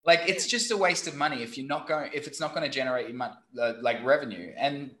Like, it's just a waste of money if it's not going to generate you much, like revenue.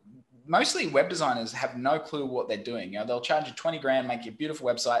 And mostly web designers have no clue what they're doing. They'll charge you 20 grand, make you a beautiful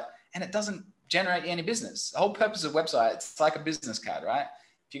website, and it doesn't generate you any business. The whole purpose of website, it's like a business card, right?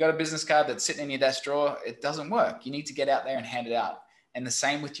 If you got a business card that's sitting in your desk drawer, it doesn't work. You need to get out there and hand it out. And the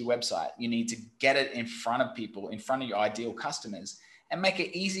same with your website. You need to get it in front of people, in front of your ideal customers, and make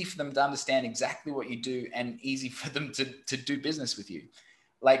it easy for them to understand exactly what you do and easy for them to do business with you.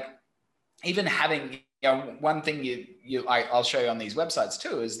 Like, even having, one thing I'll show you on these websites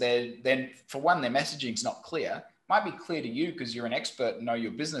too is then for one, their messaging is not clear. Might be clear to you because you're an expert and know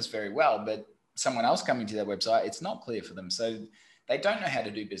your business very well, but someone else coming to their website, it's not clear for them. So they don't know how to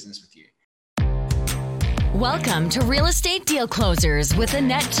do business with you. Welcome to Real Estate Deal Closers with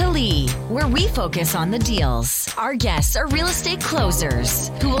Annette Talley, where we focus on the deals. Our guests are real estate closers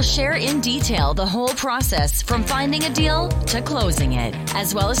who will share in detail the whole process from finding a deal to closing it,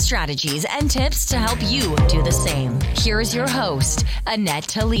 as well as strategies and tips to help you do the same. Here's your host, Annette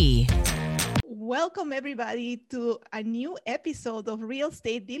Talley. Welcome everybody to a new episode of Real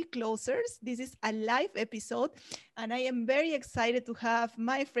Estate Deal Closers. This is a live episode, and I am very excited to have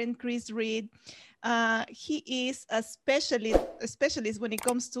my friend Chris Reed. He is a specialist when it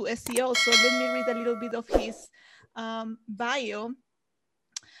comes to SEO. So let me read a little bit of his bio.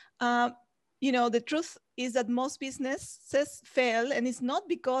 The truth is that most businesses fail, and it's not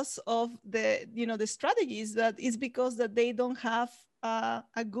because of the strategies, but it's because that they don't have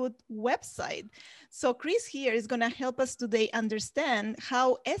a good website. So Chris here is going to help us today understand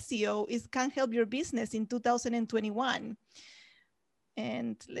how SEO can help your business in 2021.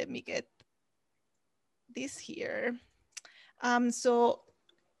 And let me get this here. So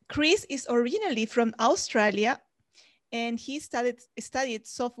Chris is originally from Australia, and he studied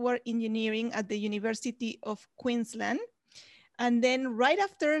software engineering at the University of Queensland. And then right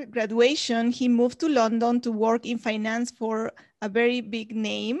after graduation, he moved to London to work in finance for a very big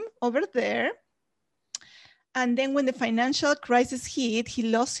name over there. And then when the financial crisis hit, he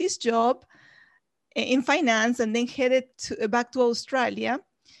lost his job in finance and then headed back to Australia.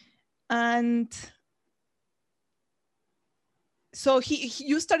 And so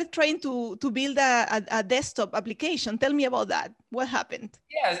you started trying to build a desktop application. Tell me about that. What happened?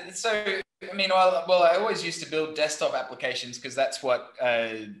 Yeah, so I always used to build desktop applications because that's what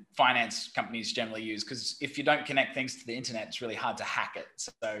finance companies generally use. Because if you don't connect things to the internet, it's really hard to hack it.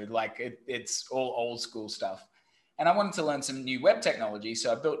 So it's all old school stuff. And I wanted to learn some new web technology,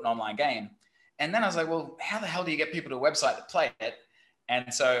 so I built an online game. And then I was like, well, how the hell do you get people to a website to play it?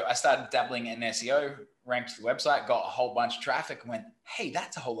 And so I started dabbling in SEO, ranked the website, got a whole bunch of traffic, and went, hey,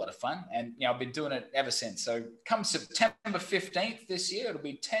 that's a whole lot of fun. And I've been doing it ever since. So come September 15th this year, it'll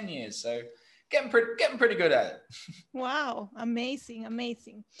be 10 years. So getting pretty good at it. Wow, amazing.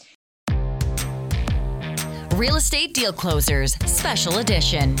 Real Estate Deal Closers, Special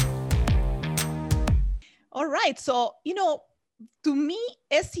Edition. All right. So, to me,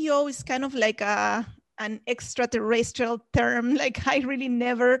 SEO is kind of like an extraterrestrial term. Like, I really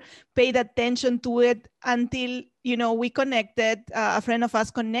never paid attention to it until, we connected, a friend of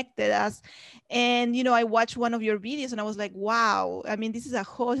us connected us. And, I watched one of your videos and I was like, wow, this is a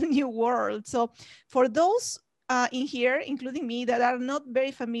whole new world. So for those in here, including me, that are not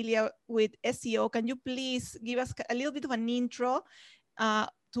very familiar with SEO, can you please give us a little bit of an intro to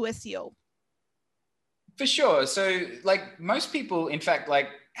SEO? For sure. So like most people, in fact,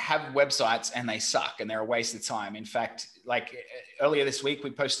 have websites and they suck and they're a waste of time. In fact, earlier this week,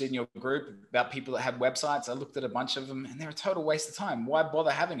 we posted in your group about people that have websites. I looked at a bunch of them and they're a total waste of time. Why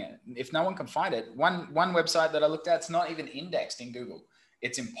bother having it? If no one can find it, one website that I looked at, it's not even indexed in Google.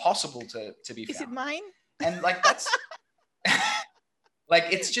 It's impossible to be found. Is it mine? And that's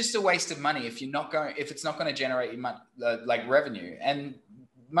it's just a waste of money if it's not going to generate you much revenue. And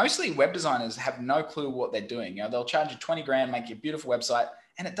mostly web designers have no clue what they're doing. They'll charge you 20 grand, make you a beautiful website,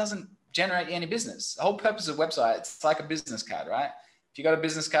 and it doesn't generate you any business. The whole purpose of website, it's like a business card, right? If you got a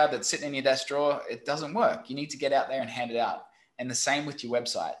business card that's sitting in your desk drawer, it doesn't work. You need to get out there and hand it out. And the same with your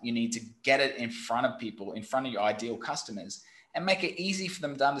website. You need to get it in front of people, in front of your ideal customers, and make it easy for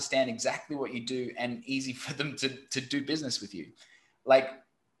them to understand exactly what you do and easy for them to do business with you. Like,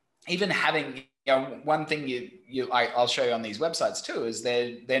 even having, one thing I'll show you on these websites too is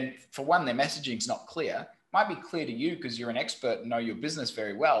then for one, their messaging is not clear. Might be clear to you because you're an expert and know your business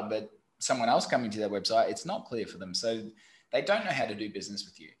very well, but someone else coming to their website, it's not clear for them. So they don't know how to do business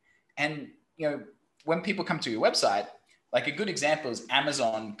with you. And, when people come to your website, like a good example is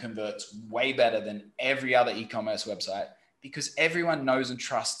Amazon converts way better than every other e-commerce website because everyone knows and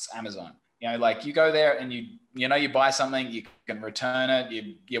trusts Amazon. You know, like you go there and you buy something, you can return it,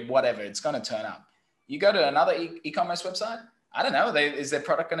 you whatever, it's going to turn up. You go to another e-commerce website, I don't know, is their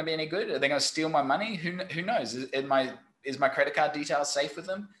product going to be any good? Are they going to steal my money? Who knows? Is my credit card details safe with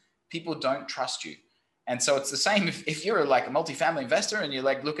them? People don't trust you. And so it's the same if you're like a multifamily investor and you're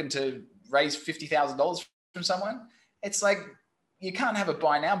like looking to raise $50,000 from someone, it's like, you can't have a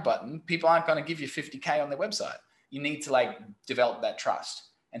buy now button. People aren't going to give you 50K on their website. You need to like develop that trust.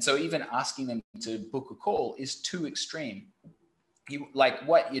 And so even asking them to book a call is too extreme.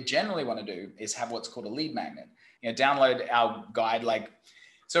 What you generally want to do is have what's called a lead magnet. Download our guide.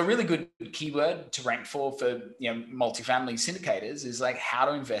 So a really good keyword to rank for multifamily syndicators is like how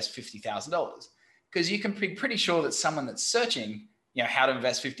to invest $50,000, because you can be pretty sure that someone that's searching, how to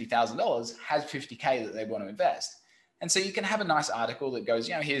invest $50,000 has 50K that they want to invest. And so you can have a nice article that goes,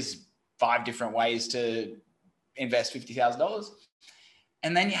 here's 5 different ways to invest $50,000.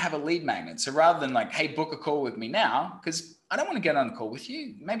 And then you have a lead magnet. So rather than like, hey, book a call with me now, because I don't want to get on a call with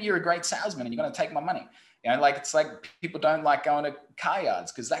you. Maybe you're a great salesman and you're going to take my money. It's like people don't like going to car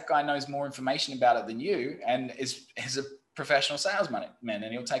yards because that guy knows more information about it than you and is a professional salesman and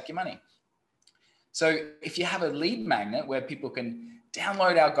he'll take your money. So if you have a lead magnet where people can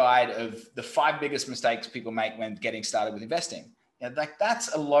download our guide of the 5 biggest mistakes people make when getting started with investing,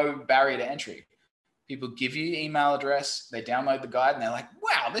 that's a low barrier to entry. People give you your email address, they download the guide and they're like,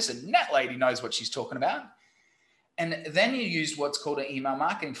 wow, this Annette lady knows what she's talking about. And then you use what's called an email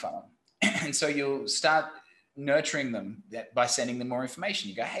marketing funnel. And so you'll start nurturing them by sending them more information.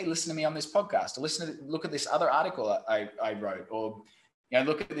 You go, hey, listen to me on this podcast, or look at this other article I wrote, or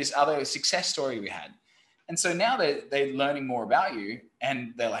look at this other success story we had. And so now they're learning more about you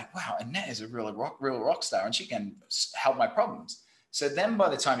and they're like, wow, Annette is a real rock star and she can help my problems. So then by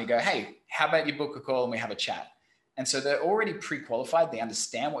the time you go, hey, how about you book a call and we have a chat? And so they're already pre-qualified. They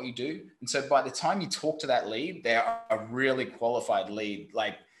understand what you do. And so by the time you talk to that lead, they're a really qualified lead.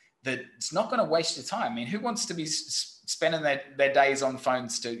 That it's not going to waste your time. I mean, who wants to be spending their days on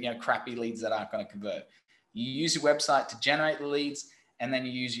phones to, crappy leads that aren't going to convert? You use your website to generate the leads, and then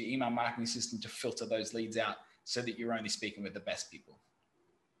you use your email marketing system to filter those leads out so that you're only speaking with the best people.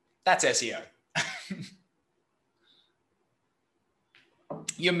 That's SEO.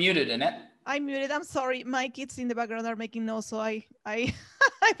 You're muted, Annette. I'm muted. I'm sorry. My kids in the background are making noise, so I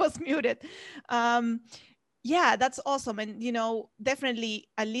I was muted. Yeah, that's awesome. And, definitely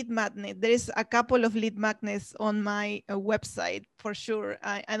a lead magnet. There is a couple of lead magnets on my website for sure.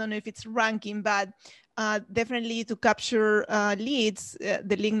 I don't know if it's ranking, but definitely to capture leads,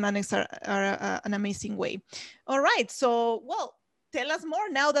 the lead magnets are an amazing way. All right. So, tell us more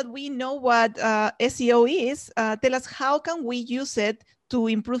now that we know what SEO is. Tell us, how can we use it to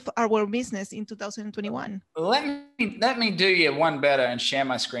improve our business in 2021? Let me do you one better and share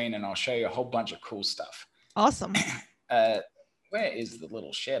my screen, and I'll show you a whole bunch of cool stuff. Awesome. Where is the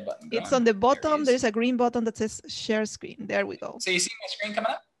little share button going? It's on the bottom. There's a green button that says share screen. There we go. So you see my screen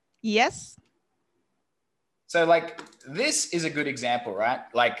coming up? Yes. So this is a good example, right?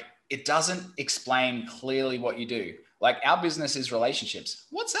 It doesn't explain clearly what you do. Our business is relationships.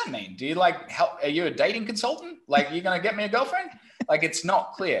 What's that mean? Do you help? Are you a dating consultant? You're going to get me a girlfriend? It's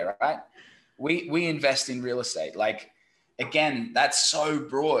not clear, right? We invest in real estate. Again, that's so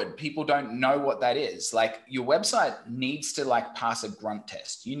broad. People don't know what that is. Your website needs to pass a grunt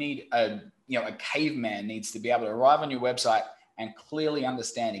test. You need a caveman needs to be able to arrive on your website and clearly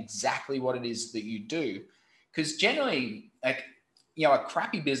understand exactly what it is that you do. Because generally, a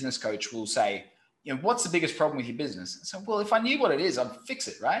crappy business coach will say, what's the biggest problem with your business? So, well, if I knew what it is, I'd fix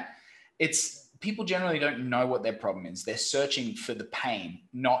it, right? People generally don't know what their problem is. They're searching for the pain,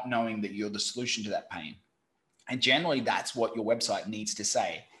 not knowing that you're the solution to that pain. And generally, that's what your website needs to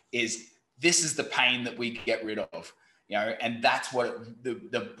say is, this is the pain that we get rid of, and that's what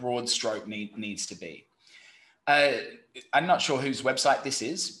the broad stroke needs to be. I'm not sure whose website this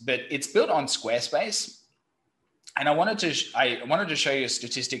is, but it's built on Squarespace. And I wanted to show you a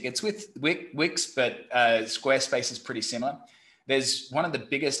statistic. It's with Wix, but Squarespace is pretty similar. There's one of the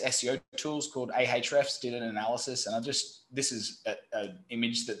biggest SEO tools called Ahrefs did an analysis, and this is an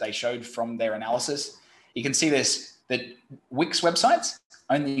image that they showed from their analysis. You can see that Wix websites,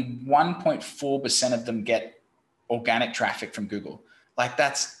 only 1.4% of them get organic traffic from Google.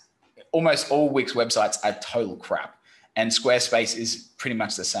 That's almost all Wix websites are total crap. And Squarespace is pretty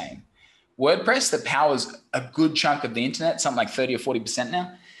much the same. WordPress, that powers a good chunk of the internet, something like 30 or 40%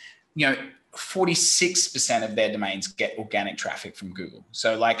 now, 46% of their domains get organic traffic from Google.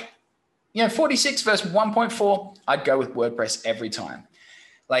 So 46 versus 1.4, I'd go with WordPress every time.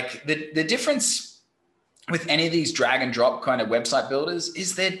 The difference with any of these drag and drop kind of website builders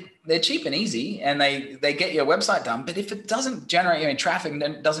is they're cheap and easy, and they get your website done. But if it doesn't generate any traffic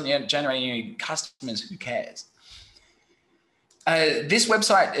and doesn't generate any customers, who cares? This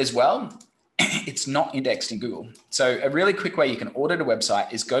website as well, it's not indexed in Google. So a really quick way you can audit a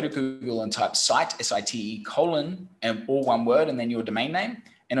website is go to Google and type site, S-I-T-E, colon, and all one word, and then your domain name,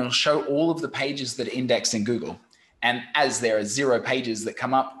 and it'll show all of the pages that are indexed in Google. And as there are 0 pages that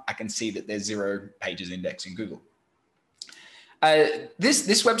come up, I can see that there's 0 pages indexed in Google.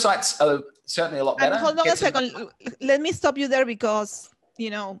 This website's certainly a lot better. And hold on a second. Let me stop you there because,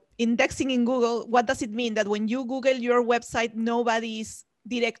 indexing in Google, what does it mean? That when you Google your website, nobody is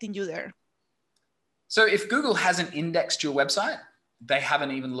directing you there? So if Google hasn't indexed your website, they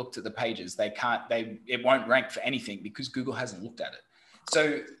haven't even looked at the pages. It won't rank for anything because Google hasn't looked at it.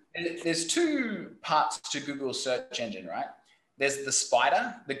 So there's 2 parts to Google's search engine, right? There's the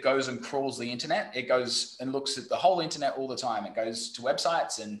spider that goes and crawls the internet. It goes and looks at the whole internet all the time. It goes to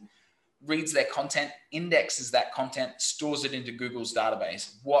websites and reads their content, indexes that content, stores it into Google's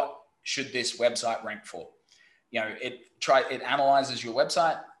database. What should this website rank for? It analyzes your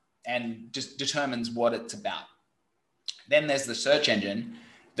website and just determines what it's about. Then there's the search engine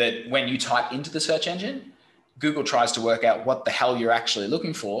that when you type into the search engine, Google tries to work out what the hell you're actually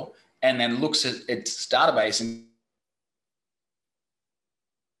looking for, and then looks at its database and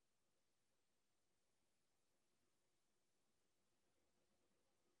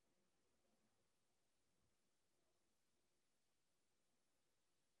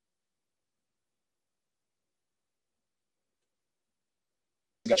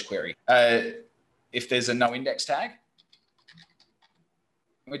query. If there's a no index tag,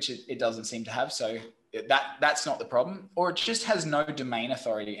 which it doesn't seem to have, so that's not the problem, or it just has no domain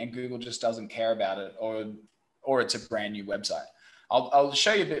authority and Google just doesn't care about it, or it's a brand new website. I'll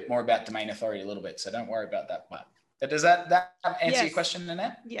show you a bit more about domain authority a little bit, so don't worry about that part. But does that answer your question,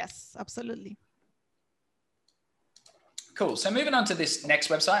 Nanette? Yes, absolutely. Cool. So moving on to this next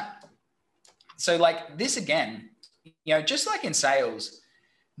website. So like this again, just like in sales,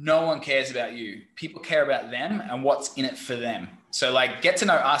 no one cares about you. People care about them and what's in it for them. So like get to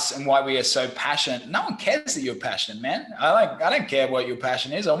know us and why we are so passionate. No one cares that you're passionate, man. I don't care what your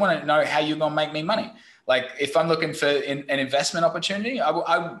passion is. I want to know how you're going to make me money. Like if I'm looking for an investment opportunity,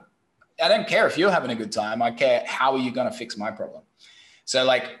 I don't care if you're having a good time. I care how are you going to fix my problem. So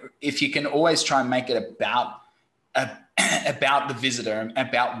like if you can always try and make it about the visitor and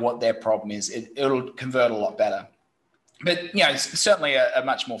about what their problem is, it'll convert a lot better. But, it's certainly a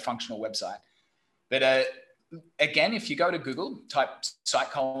much more functional website. But again, if you go to Google, type site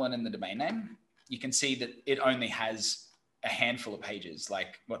colon in the domain name, you can see that it only has a handful of pages.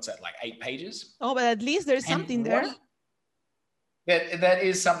 Like, what's that, like 8 pages? Oh, but at least there's something there. That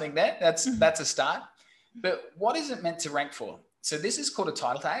is something there. That's a start. But what is it meant to rank for? So this is called a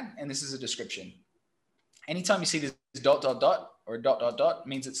title tag, and this is a description. Anytime you see this ... or a ...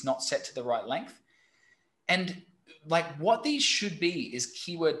 means it's not set to the right length. And like what these should be is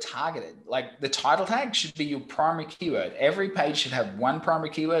keyword targeted. Like the title tag should be your primary keyword. Every page should have 1 primary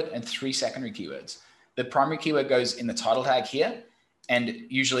keyword and 3 secondary keywords. The primary keyword goes in the title tag here, and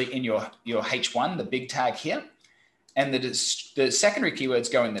usually in your H1, the big tag here. And the secondary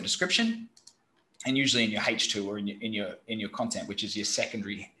keywords go in the description, and usually in your H2 or in your content, which is your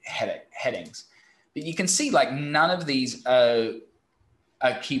secondary headings. But you can see like none of these are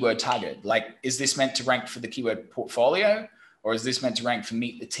keyword targeted. Like, is this meant to rank for the keyword portfolio, or is this meant to rank for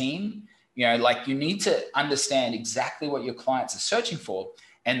meet the team? Like you need to understand exactly what your clients are searching for,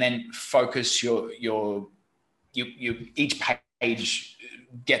 and then focus your each page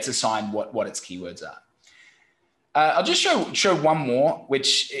gets assigned what its keywords are. I'll just show one more,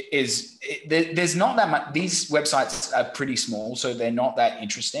 which is there's not that much. These websites are pretty small, so they're not that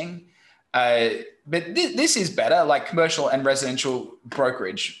interesting. But this is better, like commercial and residential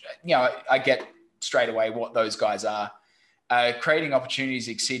brokerage. I get straight away what those guys are. Creating opportunities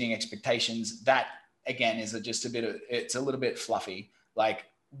exceeding expectations. That again is it's a little bit fluffy. Like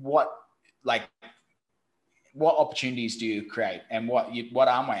what opportunities do you create, and what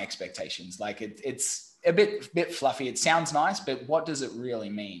are my expectations? Like it's a bit fluffy. It sounds nice, but what does it really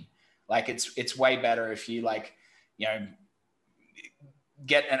mean? Like it's way better if you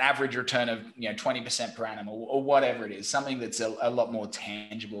get an average return of 20% per annum or whatever it is. Something that's a lot more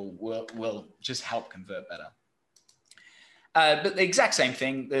tangible will just help convert better. But the exact same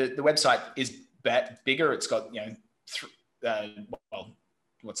thing. The website is bigger. It's got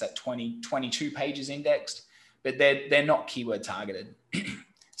 22 pages indexed, but they're not keyword targeted.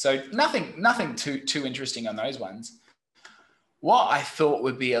 So nothing too interesting on those ones. What I thought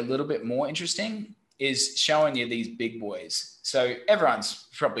would be a little bit more interesting is showing you these big boys. So everyone's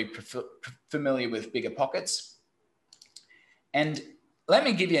probably familiar with BiggerPockets. And let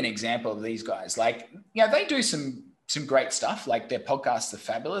me give you an example of these guys. Like, they do some great stuff. Like their podcasts are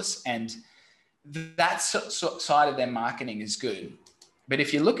fabulous, and that side of their marketing is good. But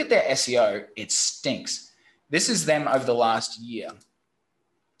if you look at their SEO, it stinks. This is them over the last year.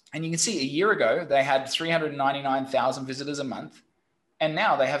 And you can see a year ago, they had 399,000 visitors a month. And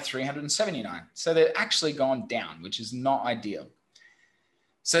now they have 379. So they're actually gone down, which is not ideal.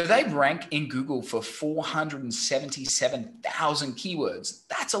 So they rank in Google for 477,000 keywords.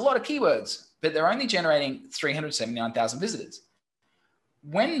 That's a lot of keywords, but they're only generating 379,000 visitors.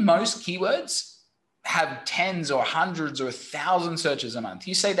 When most keywords have tens or hundreds or 1,000 searches a month,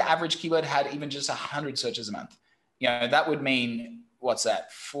 you say the average keyword had even just 100 searches a month. That would mean, what's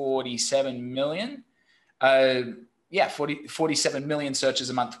that? 47 million? 47 million searches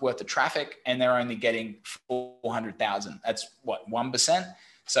a month worth of traffic, and they're only getting 400,000. That's what, 1%?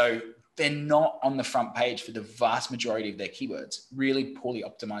 So they're not on the front page for the vast majority of their keywords. Really poorly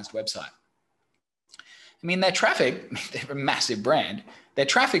optimized website. I mean, their traffic, they're a massive brand. Their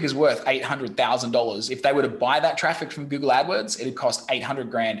traffic is worth $800,000. If they were to buy that traffic from Google AdWords, it'd cost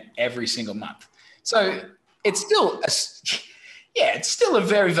 $800,000 every single month. So it's still it's still a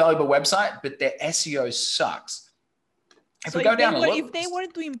very valuable website, but their SEO sucks. If they were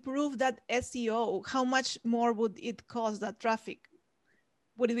to improve that SEO, how much more would it cost that traffic?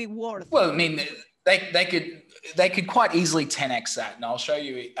 Would it be worth? Well, I mean, they could quite easily 10x that, and I'll show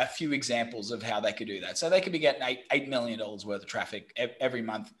you a few examples of how they could do that. So they could be getting $8 million worth of traffic every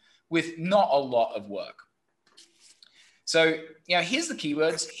month with not a lot of work. So, here's the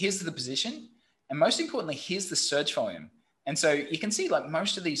keywords, here's the position, and most importantly, here's the search volume. And so you can see like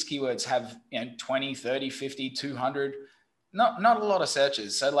most of these keywords have 20, 30, 50, 200, not a lot of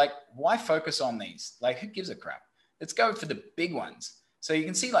searches. So like, why focus on these? Like, who gives a crap? Let's go for the big ones. So you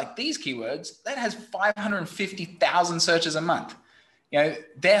can see like these keywords, that has 550,000 searches a month.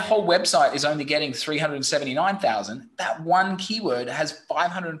 Their whole website is only getting 379,000. That one keyword has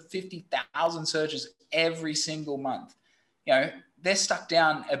 550,000 searches every single month. They're stuck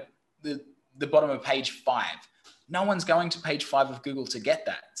down at the bottom of page 5. No one's going to page 5 of Google to get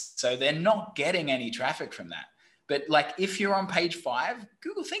that. So they're not getting any traffic from that. But like, if you're on page 5,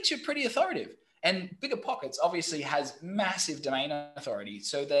 Google thinks you're pretty authoritative. And BiggerPockets obviously has massive domain authority,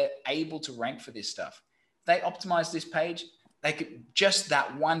 so they're able to rank for this stuff. They optimize this page, they could, just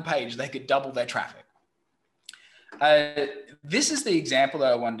that one page, they could double their traffic. This is the example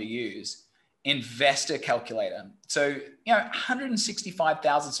that I wanted to use, Investor Calculator. So,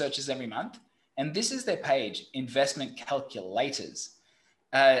 165,000 searches every month, and this is their page, Investment Calculators.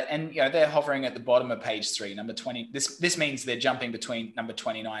 And they're hovering at the bottom of page 3, number 20. This means they're jumping between number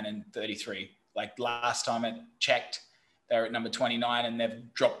 29 and 33. Like last time I checked, they're at number 29 and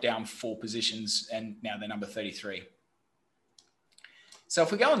they've dropped down 4 positions and now they're number 33. So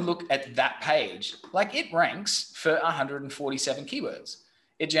if we go and look at that page, like it ranks for 147 keywords.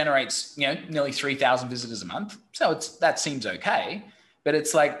 It generates, nearly 3,000 visitors a month. So that seems okay, but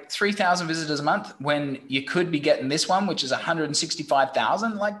it's like 3,000 visitors a month when you could be getting this one, which is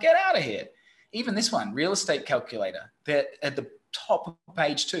 165,000. Like, get out of here. Even this one, Real Estate Calculator, they're at the top of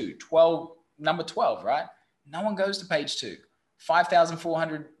page 2, number 12, right? No one goes to page 2.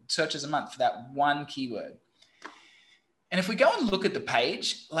 5,400 searches a month for that one keyword. And if we go and look at the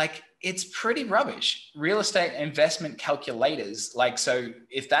page, like it's pretty rubbish. Real estate investment calculators. Like, so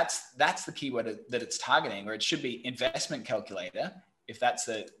if that's the keyword that it's targeting, or it should be investment calculator, if that's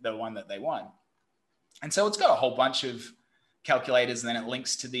the one that they want. And so it's got a whole bunch of calculators and then it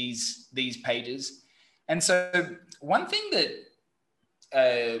links to these pages. And so one thing that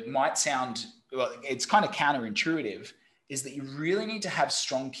might sound, well, it's kind of counterintuitive, is that you really need to have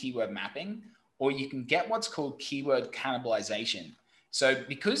strong keyword mapping, or you can get what's called keyword cannibalization. So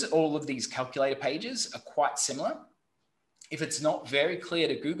because all of these calculator pages are quite similar, if it's not very clear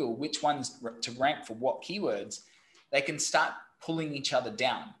to Google which ones to rank for what keywords, they can start pulling each other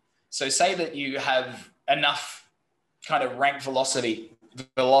down. So say that you have enough kind of rank velocity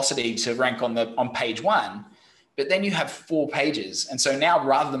to rank on page 1, but then you have 4 pages. And so now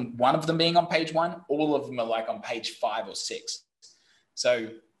rather than one of them being on page 1, all of them are like on page 5 or 6. So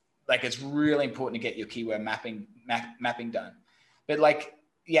like, it's really important to get your keyword mapping done. But like,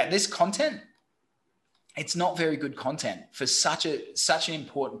 yeah, this content, it's not very good content for such an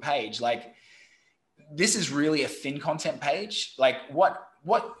important page. Like, this is really a thin content page. Like what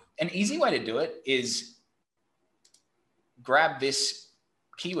an easy way to do it is grab this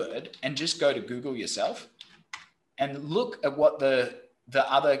keyword and just go to Google yourself and look at what the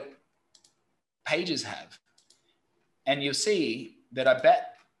other pages have. And you'll see that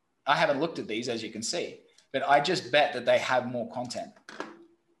I haven't looked at these, as you can see, but I just bet that they have more content.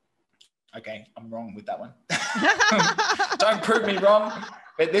 Okay, I'm wrong with that one. Don't prove me wrong,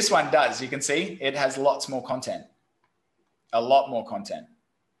 but this one does. You can see it has lots more content, a lot more content.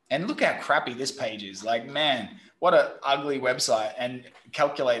 And look how crappy this page is. Like, man, what an ugly website. And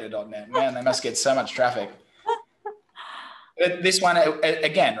calculator.net, man, they must get so much traffic. But this one,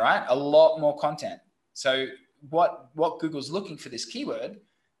 again, right, a lot more content. So what Google's looking for this keyword,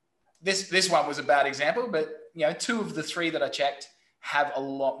 this one was a bad example, but 2 of the 3 that I checked have a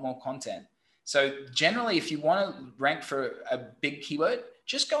lot more content. So generally, if you want to rank for a big keyword,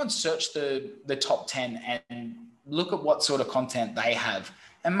 just go and search the top 10 and look at what sort of content they have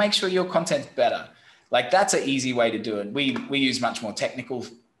and make sure your content's better. Like, that's an easy way to do it. We use much more technical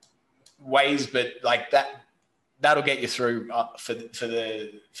ways, but like that'll get you through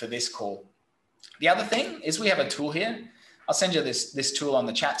for this call. The other thing is we have a tool here. I'll send you this tool on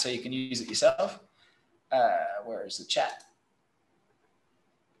the chat so you can use it yourself. Where is the chat?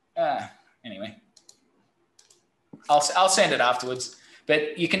 Anyway, I'll send it afterwards.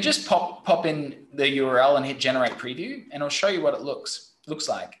 But you can just pop in the URL and hit generate preview, and it'll show you what it looks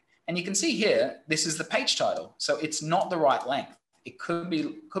like. And you can see here, this is the page title. So it's not the right length. It could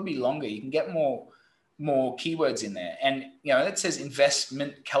be longer. You can get more keywords in there. And it says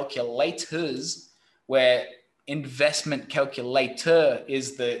investment calculators, where investment calculator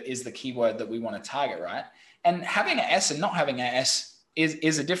is the keyword that we want to target, right? And having an S and not having an S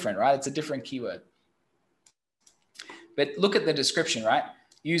is a different, right? It's a different keyword. But look at the description, right?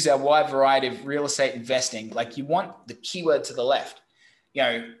 Use our wide variety of real estate investing. Like, you want the keyword to the left,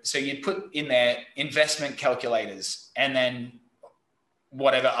 so you'd put in there investment calculators and then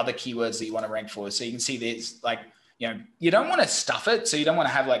whatever other keywords that you want to rank for. So you can see there's like, you don't want to stuff it. So you don't want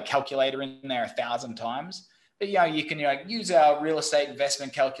to have like calculator in there 1,000 times, but you can use our real estate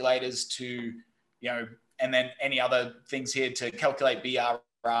investment calculators to, and then any other things here to calculate BRR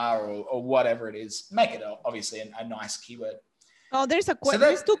or whatever it is. Make it obviously a nice keyword. Oh, there's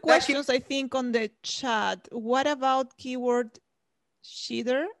there's 2 questions I think on the chat. What about keyword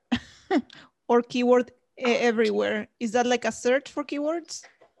sheeter or keyword everywhere? Is that like a search for keywords?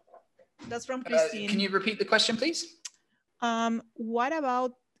 That's from Christine. Can you repeat the question, please? What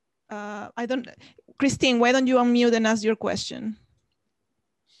about Christine, why don't you unmute and ask your question?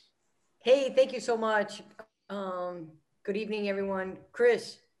 Hey, thank you so much. Good evening, everyone.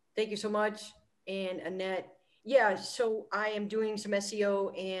 Chris, thank you so much. And Annette. Yeah, so I am doing some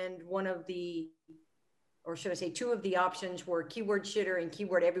SEO, and one of the, or should I say 2 of the options were keyword shitter and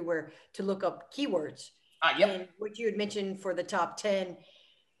keyword everywhere to look up keywords. Yep. And what you had mentioned for the top 10.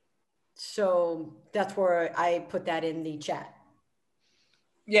 So that's where I put that in the chat.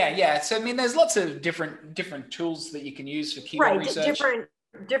 Yeah. So, there's lots of different tools that you can use for keyword research.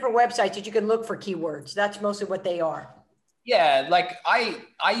 Different websites that you can look for keywords. That's mostly what they are. Yeah, like I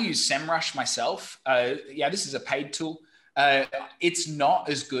use SEMrush myself. This is a paid tool. It's not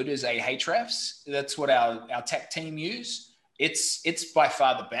as good as Ahrefs. That's what our tech team use. It's by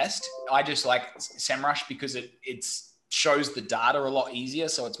far the best. I just like SEMrush because it shows the data a lot easier.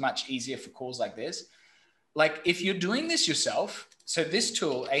 So it's much easier for calls like this. Like, if you're doing this yourself, so this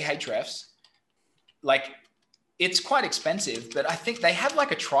tool, Ahrefs, like, it's quite expensive, but I think they have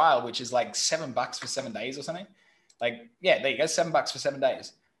like a trial, which is like $7 for 7 days or something. Like, yeah, there you go, $7 for 7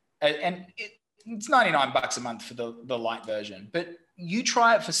 days. And it's $99 a month for the light version, but you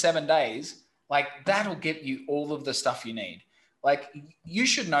try it for 7 days, like, that'll get you all of the stuff you need. Like, you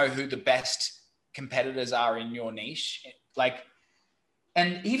should know who the best competitors are in your niche. Like,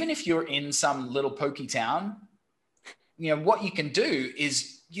 and even if you're in some little pokey town, what you can do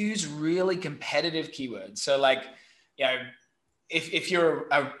is use really competitive keywords. So like, if you're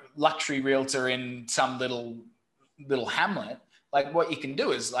a luxury realtor in some little hamlet, like, what you can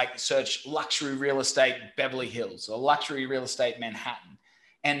do is like search luxury real estate Beverly Hills or luxury real estate Manhattan,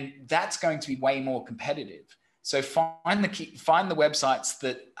 and that's going to be way more competitive. So find the websites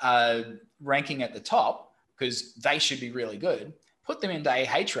that are ranking at the top, because they should be really good. Put them into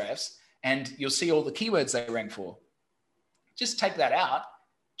Ahrefs, and you'll see all the keywords they rank for. Just take that out,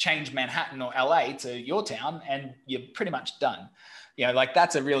 change Manhattan or LA to your town, and you're pretty much done. Like,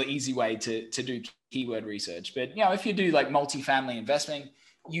 that's a really easy way to do keyword research. But, if you do like multifamily investing,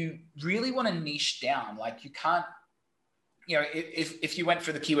 you really want to niche down. Like, you can't, if you went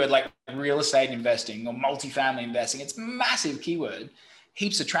for the keyword like real estate investing or multifamily investing, it's massive keyword,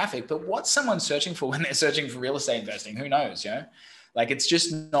 heaps of traffic. But what's someone searching for when they're searching for real estate investing? Who knows? Like, it's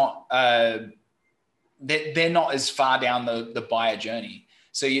just not, they're not as far down the buyer journey.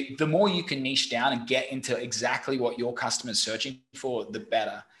 So the more you can niche down and get into exactly what your customer's searching for, the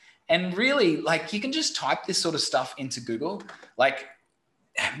better. And really, like, you can just type this sort of stuff into Google. Like,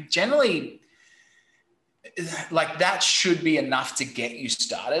 generally, like, that should be enough to get you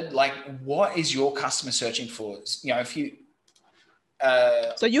started. Like, what is your customer searching for? You know, if you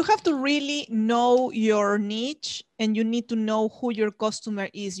so you have to really know your niche, and you need to know who your customer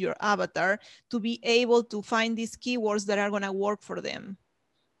is, your avatar, to be able to find these keywords that are going to work for them.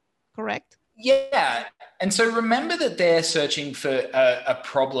 Correct? Yeah. And so remember that they're searching for a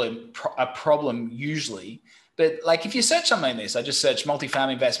problem usually. But like, if you search something like this, I just searched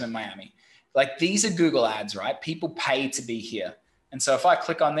multifamily investment Miami. Like, these are Google ads, right? People pay to be here. And so if I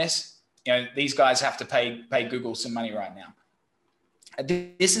click on this, you know, these guys have to pay Google some money right now.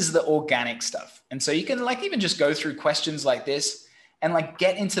 This is the organic stuff. And so you can, like, even just go through questions like this and, like,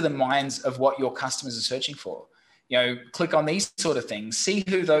 get into the minds of what your customers are searching for. You know, click on these sort of things, see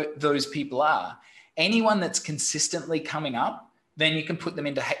who those people are. Anyone that's consistently coming up, then you can put them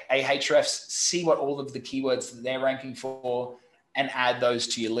into Ahrefs, see what all of the keywords that they're ranking for, and add those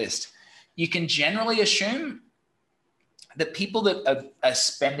to your list. You can generally assume that people that are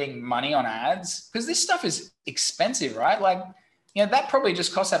spending money on ads, because this stuff is expensive, right? Like, you know, that probably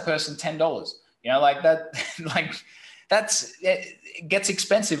just cost that person $10. You know, like that, like, it gets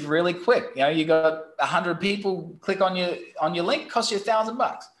expensive really quick. You know, you got 100 people click on your link, cost you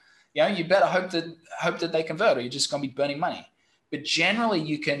 $1,000. You know, you better hope that they convert, or you're just going to be burning money. But generally,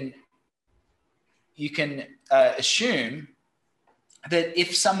 you can assume that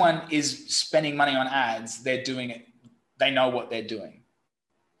if someone is spending money on ads, they're doing it. They know what they're doing.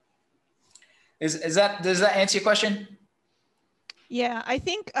 Does that answer your question? Yeah, I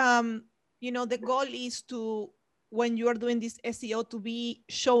think, you know, the goal is to, when you are doing this SEO, to be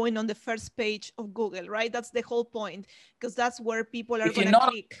showing on the first page of Google, right? That's the whole point, because that's where people are going to click. If you're not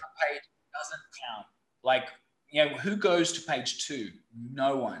on the page, it doesn't count. Like, you know, who goes to page 2?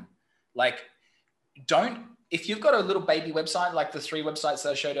 No one. Like, if you've got a little baby website, like the 3 websites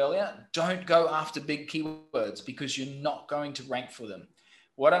that I showed earlier, don't go after big keywords, because you're not going to rank for them.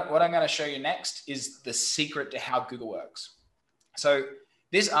 What I'm going to show you next is the secret to how Google works. So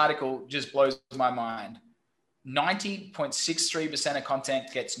this article just blows my mind. 90.63% of content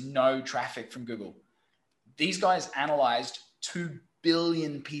gets no traffic from Google. These guys analyzed 2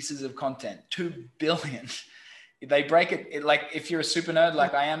 billion pieces of content. 2 billion. They break it like, if you're a super nerd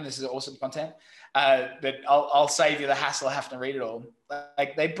like I am, this is awesome content. But I'll save you the hassle of having to read it all.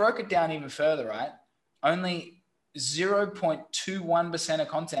 Like, they broke it down even further, right? Only 0.21% of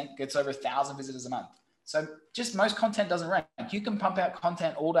content gets over 1,000 visitors a month. So just most content doesn't rank. You can pump out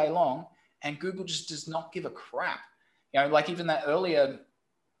content all day long, and Google just does not give a crap. You know, like even that earlier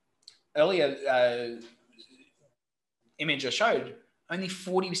image I showed, only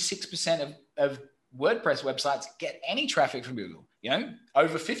 46% of WordPress websites get any traffic from Google. You know,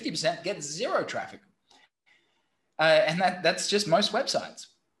 over 50% get 0 traffic. And that's just most websites.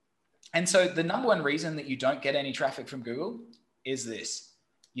 And so the number one reason that you don't get any traffic from Google is this: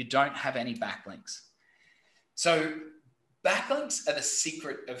 you don't have any backlinks. So backlinks are the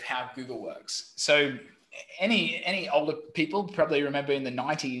secret of how Google works. So any older people probably remember in the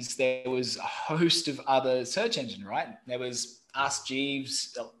 90s, there was a host of other search engines, right? There was Ask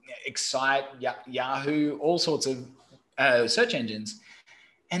Jeeves, Excite, Yahoo, all sorts of search engines,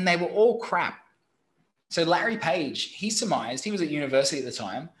 and they were all crap. So Larry Page, he surmised, he was at university at the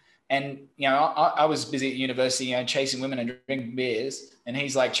time, and you know, I was busy at university, you know, chasing women and drinking beers, and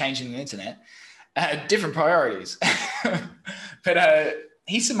he's like changing the internet. Different priorities. But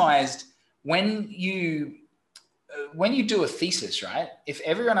he surmised, when you do a thesis, right? If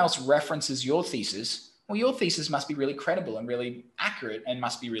everyone else references your thesis, well, your thesis must be really credible and really accurate and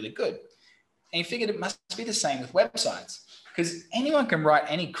must be really good. And he figured it must be the same with websites, because anyone can write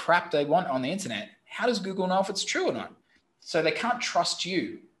any crap they want on the internet. How does Google know if it's true or not? So they can't trust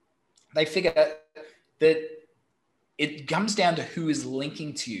you. They figure that it comes down to who is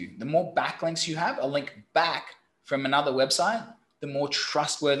linking to you. The more backlinks you have, a link back from another website, the more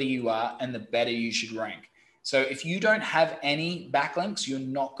trustworthy you are and the better you should rank. So if you don't have any backlinks, you're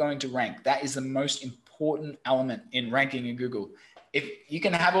not going to rank. That is the most important element in ranking in Google. If you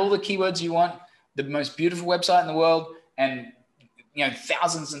can have all the keywords you want, the most beautiful website in the world, and you know,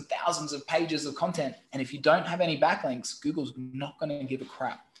 thousands and thousands of pages of content, and if you don't have any backlinks, Google's not going to give a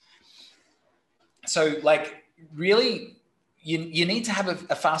crap. So like, really, you need to have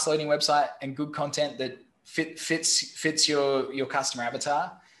a fast loading website and good content that fits your customer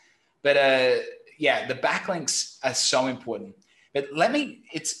avatar. But yeah, the backlinks are so important. But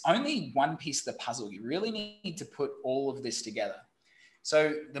it's only one piece of the puzzle. You really need to put all of this together.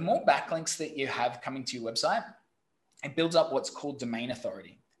 So the more backlinks that you have coming to your website, it builds up what's called domain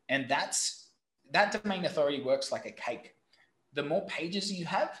authority. And that domain authority works like a cake. The more pages you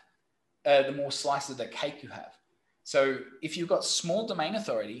have, the more slices of the cake you have. So if you've got small domain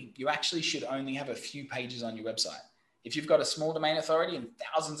authority, you actually should only have a few pages on your website. If you've got a small domain authority and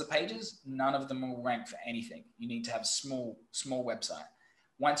thousands of pages, none of them will rank for anything. You need to have small website.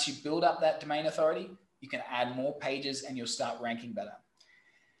 Once you build up that domain authority, you can add more pages and you'll start ranking better.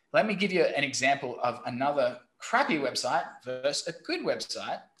 Let me give you an example of another crappy website versus a good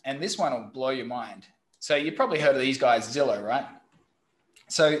website. And this one will blow your mind. So you've probably heard of these guys, Zillow, right?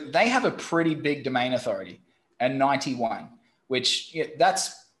 So they have a pretty big domain authority, a 91, which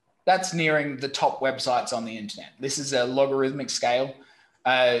that's nearing the top websites on the internet. This is a logarithmic scale.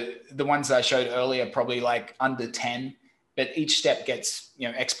 The ones that I showed earlier, probably like under 10, but each step gets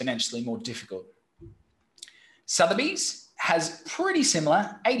exponentially more difficult. Sotheby's has pretty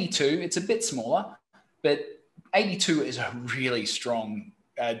similar, 82. It's a bit smaller, but 82 is a really strong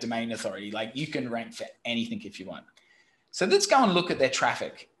domain authority. Like you can rank for anything if you want. So let's go and look at their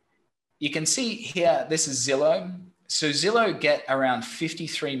traffic. You can see here, this is Zillow. So Zillow get around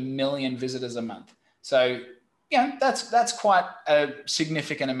 53 million visitors a month. So that's quite a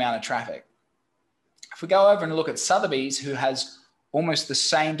significant amount of traffic. If we go over and look at Sotheby's, who has almost the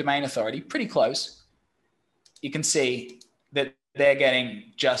same domain authority, pretty close, you can see that they're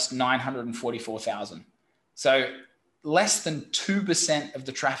getting just 944,000. So less than 2% of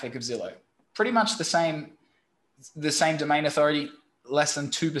the traffic of Zillow. Pretty much the same domain authority, less than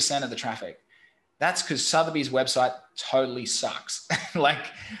 2% of the traffic. That's because Sotheby's website totally sucks. Like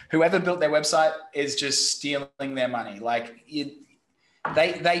whoever built their website is just stealing their money. Like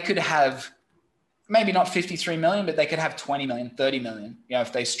they could have maybe not 53 million, but they could have 20 million, 30 million.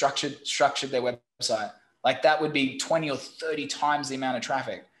 If they structured their website, like that would be 20 or 30 times the amount of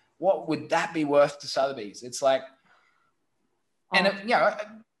traffic. What would that be worth to Sotheby's? It's like, and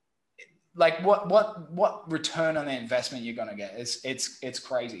like what return on the investment you're going to get? It's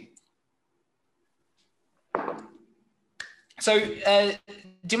crazy. So do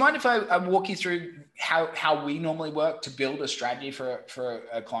you mind if I walk you through how we normally work to build a strategy for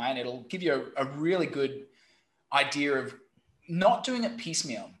a client? It'll give you a really good idea of not doing it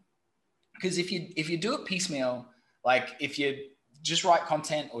piecemeal. Because if you do it piecemeal, like if you just write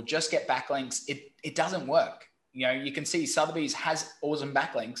content or just get backlinks, it doesn't work. You can see Sotheby's has awesome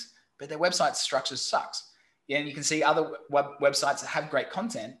backlinks, but their website structure sucks. And you can see other websites that have great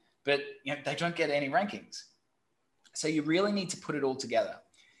content, but they don't get any rankings. So you really need to put it all together.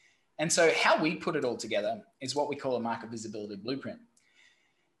 And so how we put it all together is what we call a market visibility blueprint.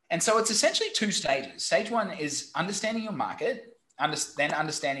 And so it's essentially 2 stages. Stage 1 is understanding your market, then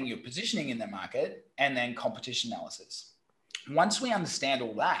understanding your positioning in the market, and then competition analysis. Once we understand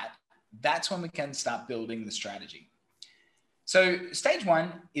all that, that's when we can start building the strategy. So stage 1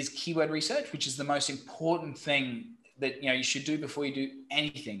 is keyword research, which is the most important thing that you should do before you do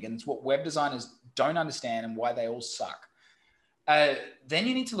anything. And it's what web designers don't understand and why they all suck. Then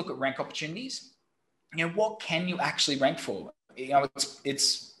you need to look at rank opportunities. What can you actually rank for?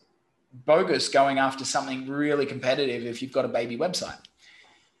 It's bogus going after something really competitive if you've got a baby website.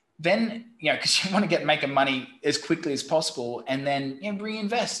 Then, because you want to make money as quickly as possible and then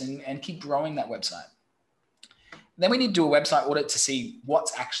reinvest and keep growing that website. Then we need to do a website audit to see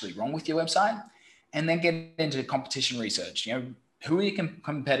what's actually wrong with your website and then get into competition research. Who are your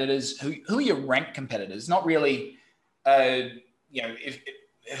competitors? Who are your ranked competitors? Not really, who's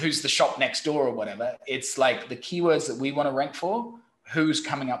the shop next door or whatever. It's like the keywords that we want to rank for, who's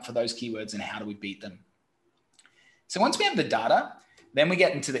coming up for those keywords and how do we beat them? So once we have the data, then we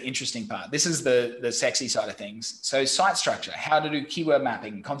get into the interesting part. This is the sexy side of things. So site structure, how to do keyword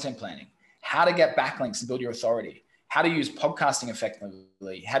mapping and content planning, how to get backlinks and build your authority, how to use podcasting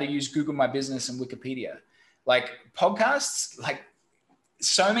effectively, how to use Google My Business and Wikipedia. Like podcasts, like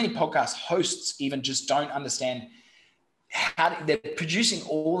so many podcast hosts even just don't understand they're producing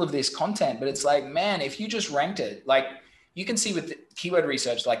all of this content, but it's like, man, if you just ranked it, like you can see with the keyword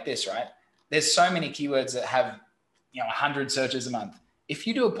research like this, right? There's so many keywords that have 100 searches a month. If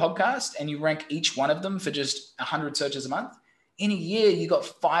you do a podcast and you rank each one of them for just 100 searches a month, in a year, you got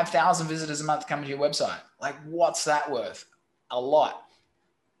 5,000 visitors a month coming to your website. Like, what's that worth? A lot.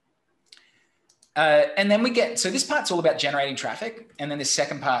 And then so this part's all about generating traffic. And then the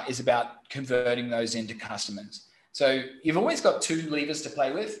second part is about converting those into customers. So you've always got 2 levers to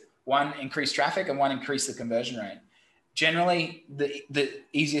play with. One, increase traffic, and one, increase the conversion rate. Generally, the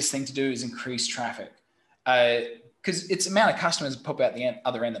easiest thing to do is increase traffic. Because it's the amount of customers pop out the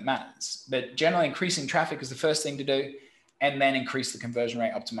other end that matters. But generally, increasing traffic is the first thing to do. and then increase the conversion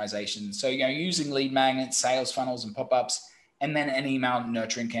rate optimization. So, using lead magnets, sales funnels, and pop-ups, and then an email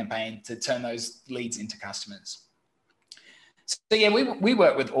nurturing campaign to turn those leads into customers. So yeah, we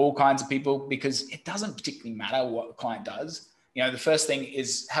work with all kinds of people because it doesn't particularly matter what the client does. The first thing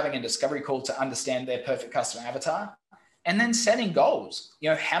is having a discovery call to understand their perfect customer avatar, and then setting goals.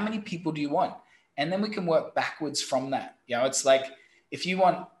 How many people do you want? And then we can work backwards from that. It's like, if you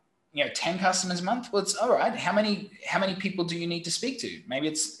want 10 customers a month, well, it's all right. How many people do you need to speak to? Maybe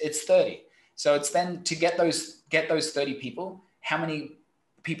it's 30. So it's then to get those 30 people, how many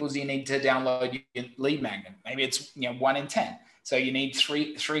people do you need to download your lead magnet? Maybe it's 1 in 10. So you need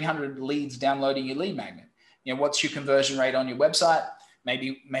 300 leads downloading your lead magnet. What's your conversion rate on your website?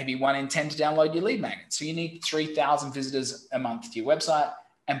 Maybe 1 in 10 to download your lead magnet. So you need 3,000 visitors a month to your website,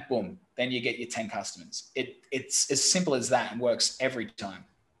 and boom, then you get your 10 customers. It's as simple as that and works every time.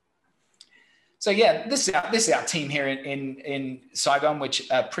 So yeah, this is our team here in Saigon, which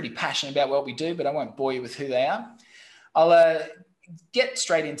are pretty passionate about what we do, but I won't bore you with who they are. I'll get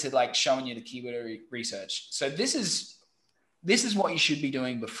straight into like showing you the keyword research. So this is what you should be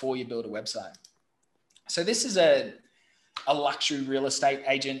doing before you build a website. So this is a luxury real estate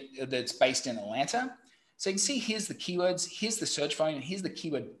agent that's based in Atlanta. So you can see here's the keywords, here's the search volume, and here's the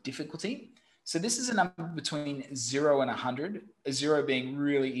keyword difficulty. So this is a number between 0 and 100, a 0 being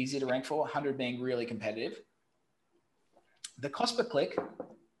really easy to rank for, 100 being really competitive. The cost per click,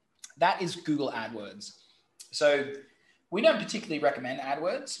 that is Google AdWords. So we don't particularly recommend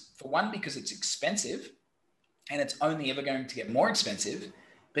AdWords, for one, because it's expensive and it's only ever going to get more expensive.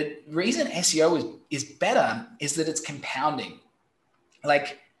 But the reason SEO is better is that it's compounding.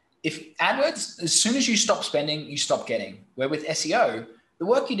 Like if AdWords, as soon as you stop spending, you stop getting. Where with SEO, the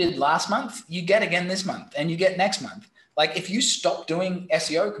work you did last month, you get again this month and you get next month. Like if you stop doing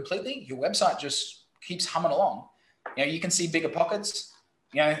SEO completely, your website just keeps humming along. You can see Bigger Pockets,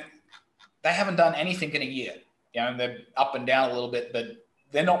 they haven't done anything in a year. They're up and down a little bit, but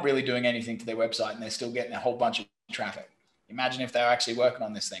they're not really doing anything to their website and they're still getting a whole bunch of traffic. Imagine if they were actually working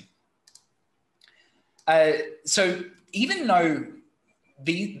on this thing. So even though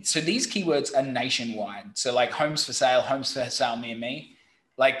these keywords are nationwide, so like homes for sale near me,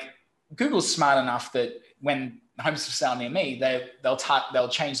 like Google's smart enough that when homes for sale near me, they'll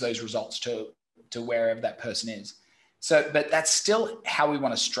change those results to wherever that person is. So, but that's still how we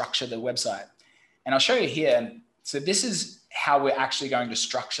want to structure the website. And I'll show you here. So this is how we're actually going to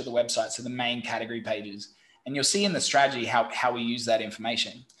structure the website. So the main category pages, and you'll see in the strategy how we use that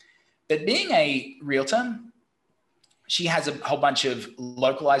information. But being a realtor, she has a whole bunch of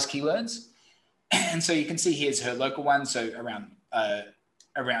localized keywords. And so you can see here's her local ones. So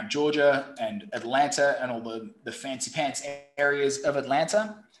around Georgia and Atlanta and all the fancy pants areas of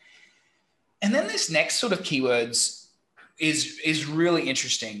Atlanta. And then this next sort of keywords is really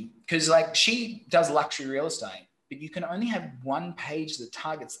interesting because like she does luxury real estate, but you can only have one page that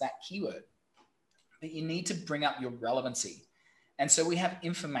targets that keyword. But you need to bring up your relevancy. And so we have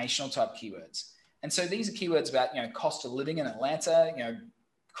informational type keywords. And so these are keywords about, cost of living in Atlanta,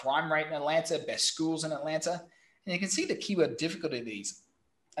 crime rate in Atlanta, best schools in Atlanta. And you can see the keyword difficulty of these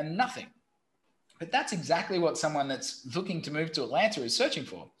are nothing. But that's exactly what someone that's looking to move to Atlanta is searching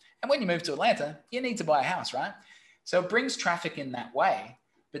for. And when you move to Atlanta, you need to buy a house, right? So it brings traffic in that way.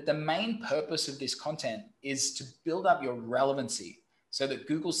 But the main purpose of this content is to build up your relevancy so that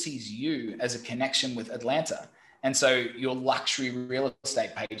Google sees you as a connection with Atlanta. And so your luxury real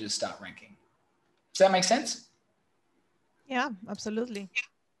estate pages start ranking. Does that make sense? Yeah, absolutely.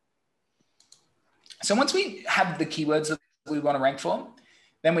 So once we have the keywords that we want to rank for,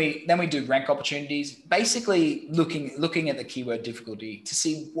 then we do rank opportunities, basically looking at the keyword difficulty to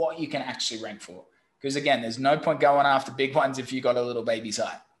see what you can actually rank for. Because again, there's no point going after big ones if you've got a little baby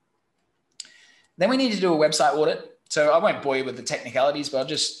site. Then we need to do a website audit. So I won't bore you with the technicalities, but I'll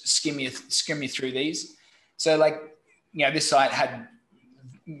just skim you through these. So like, this site had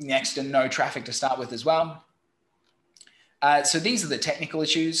next to no traffic to start with as well. So these are the technical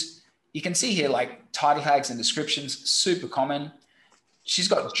issues. You can see here like title tags and descriptions, super common. She's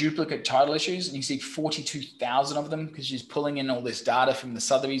got duplicate title issues and you see 42,000 of them because she's pulling in all this data from the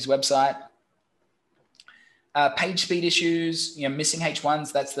Sotheby's website. Page speed issues, missing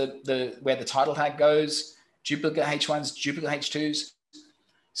H1s, that's where the title tag goes, duplicate H1s, duplicate H2s.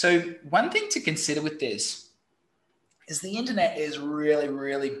 So one thing to consider with this is the internet is really,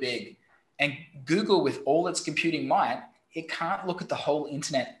 really big, and Google, with all its computing might, it can't look at the whole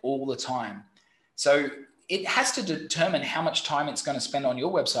internet all the time. So it has to determine how much time it's going to spend on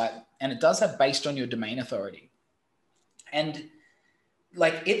your website, and it does that based on your domain authority. And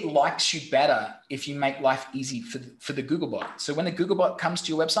like it likes you better if you make life easy for the Googlebot. So when the Googlebot comes to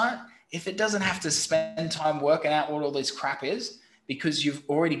your website, if it doesn't have to spend time working out what all this crap is, because you've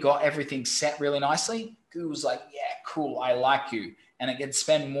already got everything set really nicely, Google's like, yeah, cool, I like you. And it can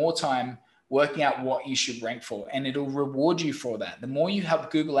spend more time working out what you should rank for, and it'll reward you for that. The more you help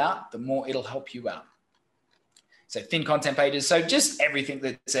Google out, the more it'll help you out. So thin content pages, so just everything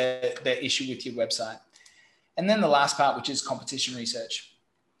that's the issue with your website. And then the last part, which is competition research,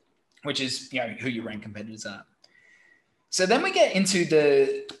 which is, you know, who your rank competitors are. So then we get into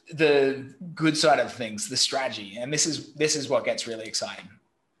the good side of things, the strategy. And this is what gets really exciting.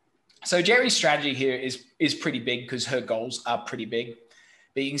 So Jerry's strategy here is pretty big because her goals are pretty big.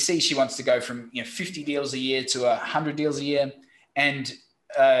 But you can see she wants to go from 50 deals a year to 100 deals a year, and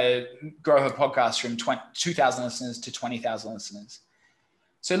grow her podcast from 2,000 listeners to 20,000 listeners.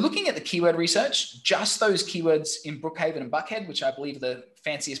 So looking at the keyword research, just those keywords in Brookhaven and Buckhead, which I believe are the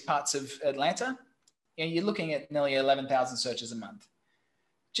fanciest parts of Atlanta, you're looking at nearly 11,000 searches a month.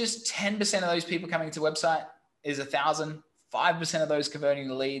 Just 10% of those people coming to the website is 1,000, 5% of those converting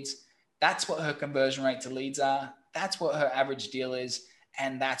to leads. That's what her conversion rate to leads are. That's what her average deal is.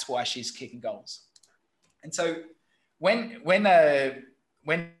 And that's why she's kicking goals. And so when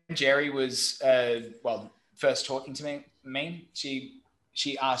Jerry was, first talking to me,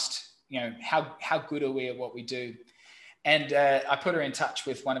 she asked, how good are we at what we do? And I put her in touch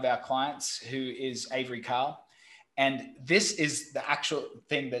with one of our clients who is Avery Carl. And this is the actual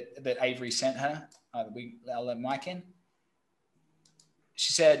thing that Avery sent her. I'll let Mike in.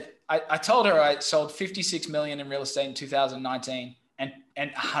 She said, I told her I sold 56 million in real estate in 2019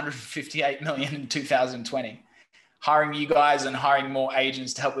 and 158 million in 2020. Hiring you guys and hiring more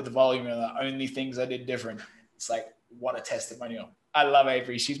agents to help with the volume are the only things I did different. It's like, what a testimonial. I love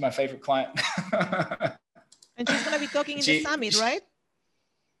Avery. She's my favorite client. And she's going to be talking in the summit, right?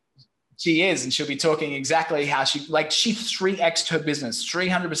 She is. And she'll be talking exactly how she 3x'd her business,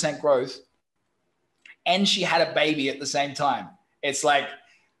 300% growth. And she had a baby at the same time. It's like,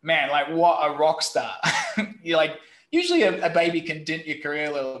 man, like what a rock star. You're like, usually a baby can dent your career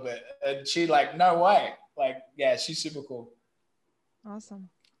a little bit. And she like, no way. Like, yeah, she's super cool. Awesome.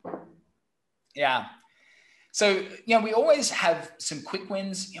 Yeah. So, we always have some quick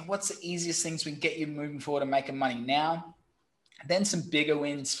wins. What's the easiest things we can get you moving forward and making money now? Then some bigger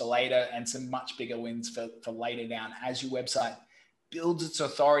wins for later and some much bigger wins for later down as your website builds its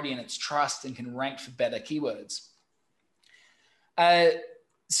authority and its trust and can rank for better keywords.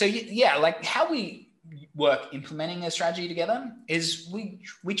 So yeah, like how we work implementing a strategy together is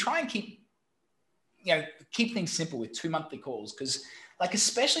we try and keep things simple with 2 monthly calls. Because like,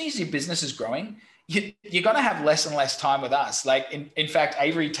 especially as your business is growing, you're going to have less and less time with us. Like in fact,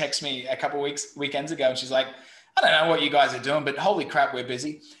 Avery texted me a couple of weekends ago and she's like, I don't know what you guys are doing, but holy crap, we're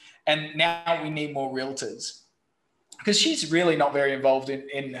busy. And now we need more realtors, because she's really not very involved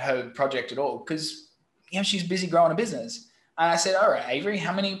in her project at all. Because, she's busy growing a business. And I said, all right, Avery,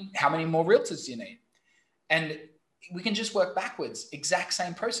 how many more realtors do you need? And we can just work backwards. Exact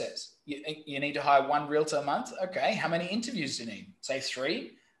same process. You need to hire 1 realtor a month. Okay. How many interviews do you need? Say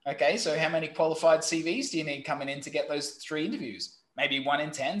 3. Okay. So how many qualified CVs do you need coming in to get those 3 interviews? Maybe 1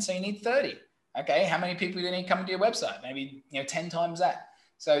 in 10. So you need 30. Okay. How many people do you need coming to your website? Maybe, 10 times that.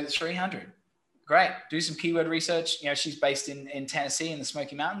 So 300. Great. Do some keyword research. She's based in Tennessee in the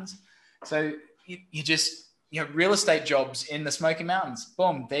Smoky Mountains. So you just, real estate jobs in the Smoky Mountains.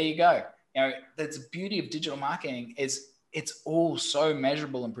 Boom. There you go. That's the beauty of digital marketing is it's all so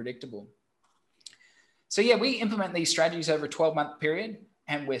measurable and predictable. So yeah, we implement these strategies over a 12-month period,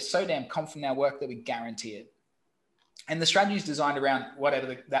 and we're so damn confident in our work that we guarantee it. And the strategy is designed around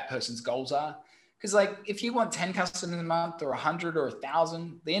whatever that person's goals are. Because like, if you want 10 customers a month or 100 or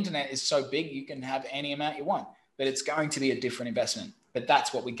 1,000, the internet is so big, you can have any amount you want, but it's going to be a different investment. But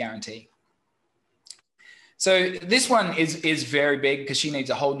that's what we guarantee. So this one is very big because she needs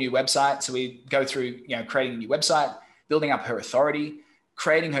a whole new website. So we go through, creating a new website, building up her authority,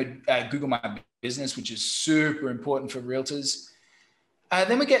 creating her Google My Business, which is super important for realtors.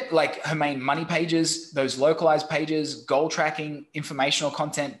 Then we get like her main money pages, those localized pages, goal tracking, informational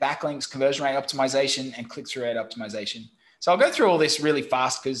content, backlinks, conversion rate optimization, and click-through rate optimization. So I'll go through all this really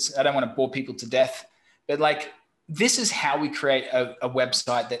fast because I don't want to bore people to death. But like, this is how we create a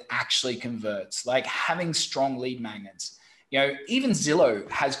website that actually converts, like having strong lead magnets. Even Zillow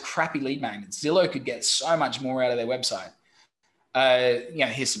has crappy lead magnets. Zillow could get so much more out of their website.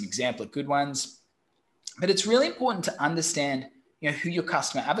 Here's some example of good ones. But it's really important to understand who your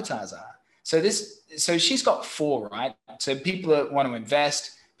customer avatars are. So she's got 4, right? So people that want to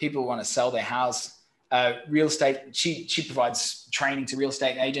invest, people who want to sell their house, real estate. She provides training to real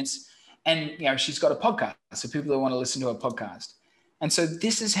estate agents, and she's got a podcast, so people that want to listen to a podcast. And so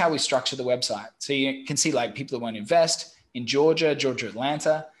this is how we structure the website. So you can see like people that want to invest in Georgia,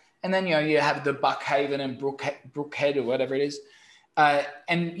 Atlanta, and then you have the Buckhaven and Brookhead or whatever it is.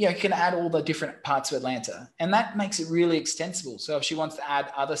 And you can add all the different parts of Atlanta, and that makes it really extensible. So if she wants to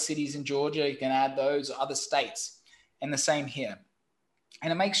add other cities in Georgia, you can add those, or other states, and the same here.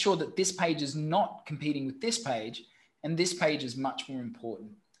 And it makes sure that this page is not competing with this page, and this page is much more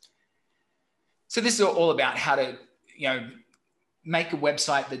important. So this is all about how to, make a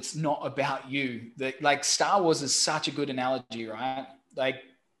website that's not about you. Like Star Wars is such a good analogy, right? Like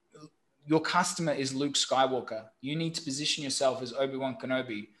your customer is Luke Skywalker. You need to position yourself as Obi-Wan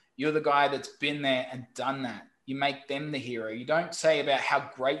Kenobi. You're the guy that's been there and done that. You make them the hero. You don't say about how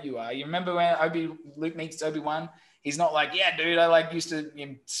great you are. You remember when Luke meets Obi-Wan? He's not like, yeah, dude, I used to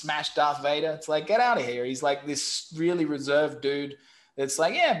smash Darth Vader. It's like, get out of here. He's like this really reserved dude that's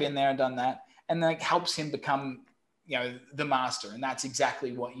like, yeah, I've been there and done that. And like helps him become, the master. And that's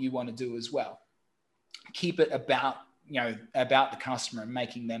exactly what you want to do as well. Keep it about the customer and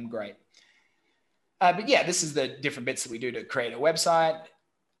making them great. But yeah, this is the different bits that we do to create a website.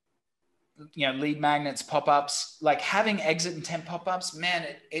 Lead magnets, pop-ups, like having exit intent pop-ups, man,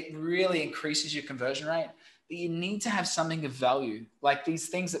 it really increases your conversion rate. But you need to have something of value, like these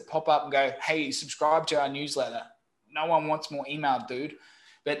things that pop up and go, hey, subscribe to our newsletter. No one wants more email, dude.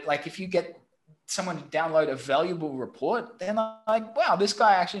 But like if you get someone to download a valuable report, then like, wow, this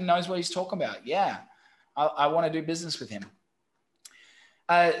guy actually knows what he's talking about. Yeah, I want to do business with him.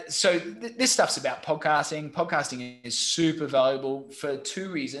 So this stuff's about podcasting. Podcasting is super valuable for two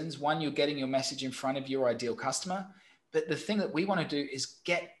reasons. One, you're getting your message in front of your ideal customer. But the thing that we want to do is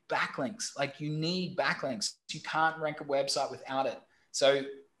get backlinks. Like you need backlinks. You can't rank a website without it. So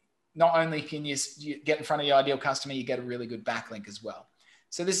not only can you get in front of your ideal customer, you get a really good backlink as well.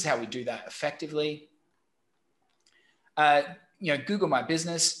 So this is how we do that effectively. Google My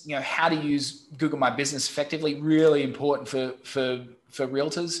Business, how to use Google My Business effectively, really important for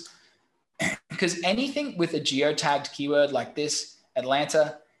realtors, because anything with a geotagged keyword like this,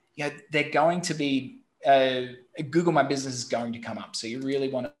 Atlanta, they're going to be, Google My Business is going to come up. So you really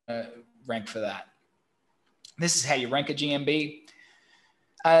want to rank for that. This is how you rank a GMB.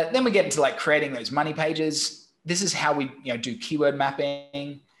 Then we get into like creating those money pages. This is how we do keyword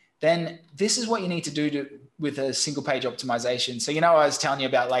mapping. Then this is what you need to do with a single page optimization. So, I was telling you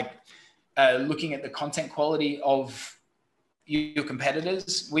about like looking at the content quality of your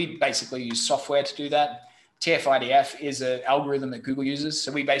competitors. We basically use software to do that. TF-IDF is an algorithm that Google uses.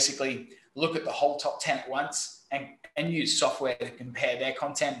 So we basically look at the whole top 10 at once and use software to compare their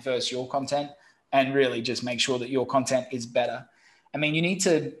content versus your content and really just make sure that your content is better. I mean, you need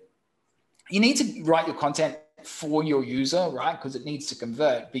to write your content for your user, right? Because it needs to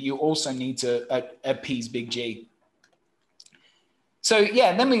convert, but you also need to appease Big G. So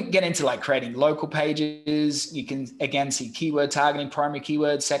yeah, then we get into like creating local pages. You can again see keyword targeting, primary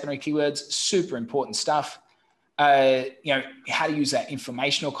keywords, secondary keywords, super important stuff. How to use that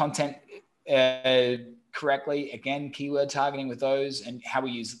informational content correctly. Again, keyword targeting with those, and how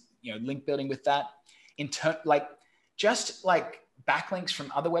we use link building with that. Just like backlinks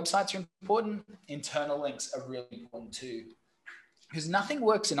from other websites are important. Internal links are really important too, because nothing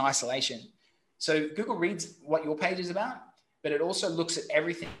works in isolation. So Google reads what your page is about, but it also looks at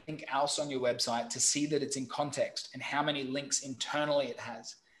everything else on your website to see that it's in context and how many links internally it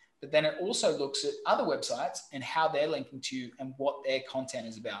has. But then it also looks at other websites and how they're linking to you and what their content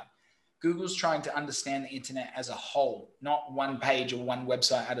is about. Google's trying to understand the internet as a whole, not one page or one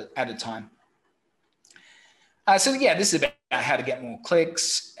website at a time. So yeah, this is about how to get more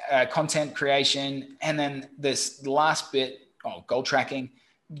clicks, content creation, and then this last bit, goal tracking.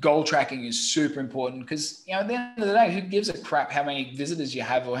 Goal tracking is super important because, at the end of the day, who gives a crap how many visitors you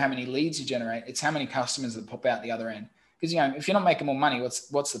have or how many leads you generate? It's how many customers that pop out the other end. Because, if you're not making more money,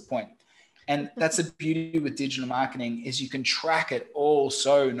 what's the point? And that's the beauty with digital marketing is you can track it all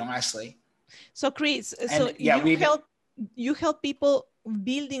so nicely. So Chris, you help people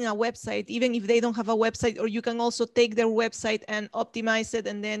building a website, even if they don't have a website, or you can also take their website and optimize it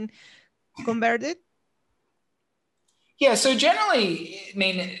and then convert it? Yeah, so generally, I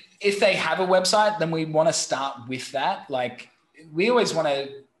mean, if they have a website, then we want to start with that. Like, we always want to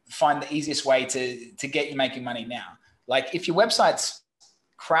find the easiest way to get you making money now. Like, if your website's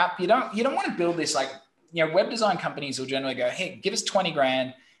crap, you don't want to build this, like, web design companies will generally go, hey, give us 20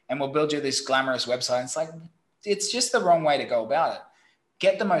 grand and we'll build you this glamorous website. It's like, it's just the wrong way to go about it.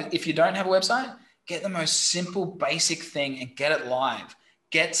 If you don't have a website, get the most simple, basic thing and get it live.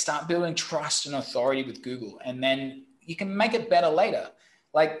 start building trust and authority with Google, and then you can make it better later.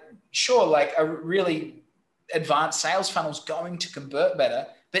 Like, sure, like a really advanced sales funnel is going to convert better,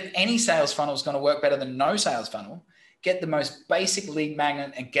 but any sales funnel is going to work better than no sales funnel. Get the most basic lead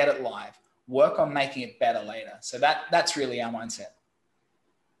magnet and get it live. Work on making it better later. So that's really our mindset.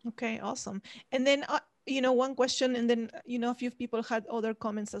 Okay, awesome. And then, one question, and then, a few people had other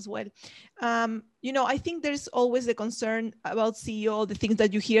comments as well. I think there's always the concern about SEO, the things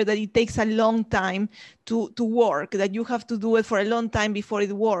that you hear, that it takes a long time to work, that you have to do it for a long time before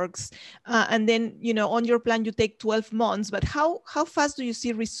it works. And then, on your plan, you take 12 months, but how fast do you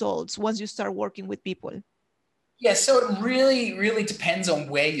see results once you start working with people? Yeah, so it really, really depends on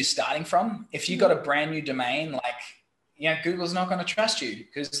where you're starting from. If you got a brand new domain, Google's not going to trust you,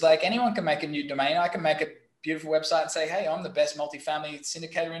 because like anyone can make a new domain. I can make a beautiful website and say, hey, I'm the best multifamily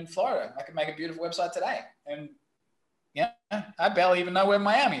syndicator in Florida. I can make a beautiful website today. And I barely even know where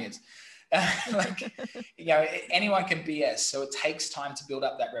Miami is. Anyone can BS. So it takes time to build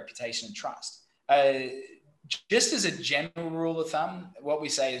up that reputation and trust. Just as a general rule of thumb, what we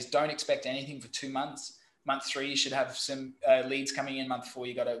say is don't expect anything for 2 months. Month 3, you should have some leads coming in. Month 4,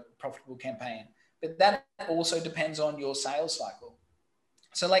 you got a profitable campaign. But that also depends on your sales cycle.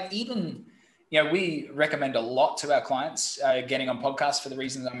 So we recommend a lot to our clients getting on podcasts for the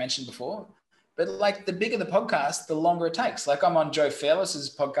reasons I mentioned before. But like the bigger the podcast, the longer it takes. Like I'm on Joe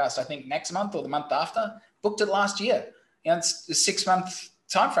Fairless's podcast, I think next month or the month after, booked it last year. It's a 6-month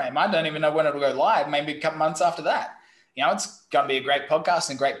timeframe. I don't even know when it'll go live, maybe a couple months after that. It's going to be a great podcast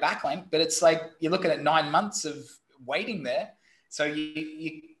and great backlink, but it's like you're looking at 9 months of waiting there. So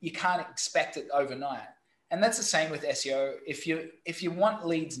you can't expect it overnight. And that's the same with SEO. If you want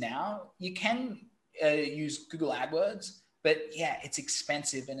leads now, you can use Google AdWords, but yeah, it's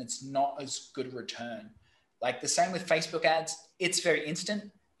expensive and it's not as good a return. Like the same with Facebook ads, it's very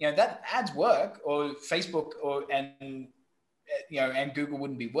instant. That ads work, or Facebook and Google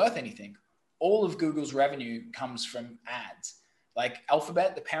wouldn't be worth anything. All of Google's revenue comes from ads. Like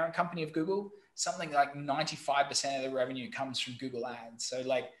Alphabet, the parent company of Google, something like 95% of the revenue comes from Google ads. So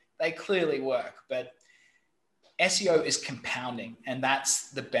like they clearly work, but SEO is compounding, and that's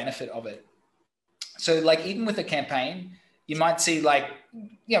the benefit of it. So like even with a campaign, you might see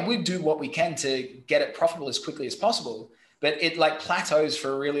we do what we can to get it profitable as quickly as possible, but it like plateaus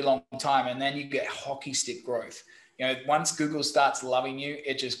for a really long time. And then you get hockey stick growth. Once Google starts loving you,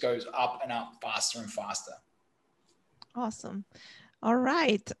 it just goes up and up faster and faster. Awesome. All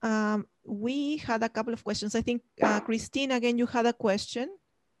right. We had a couple of questions. I think, Christine, again, you had a question.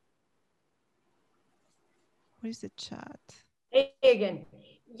 Where's the chat? Hey, again.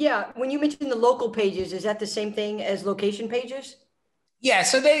 Yeah, when you mentioned the local pages, is that the same thing as location pages? Yeah,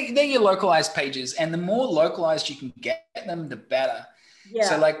 so they're your localized pages, and the more localized you can get them, the better. Yeah.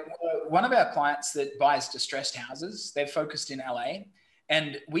 So like one of our clients that buys distressed houses, they're focused in LA,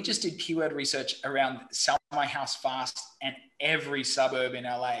 and we just did keyword research around sell my house fast and every suburb in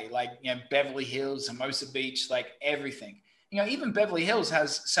LA, Beverly Hills, Hermosa Beach, like everything. Even Beverly Hills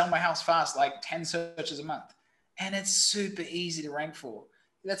has sell my house fast, like 10 searches a month. And it's super easy to rank for.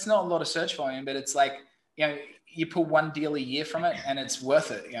 That's not a lot of search volume, but it's like, you pull one deal a year from it and it's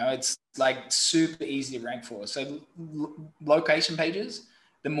worth it. It's like super easy to rank for. So location pages,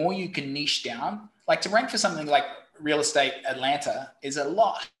 the more you can niche down, like to rank for something like real estate Atlanta is a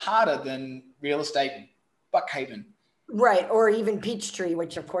lot harder than real estate Buckhaven. Right. Or even Peachtree,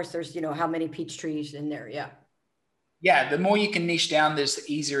 which of course there's, how many peach trees in there. Yeah. Yeah. The more you can niche down, the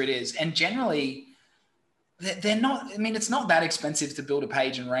easier it is. And generally they're not, it's not that expensive to build a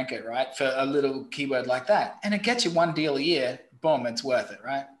page and rank it, right? For a little keyword like that. And it gets you one deal a year, boom, it's worth it,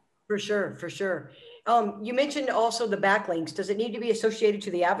 right? For sure. For sure. You mentioned also the backlinks. Does it need to be associated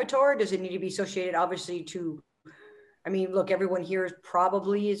to the avatar? Does it need to be associated obviously to, look, everyone here is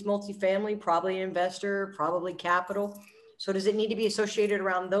multifamily, probably an investor, probably capital. So does it need to be associated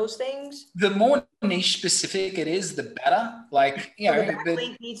around those things? The more niche specific it is, the better. Like, the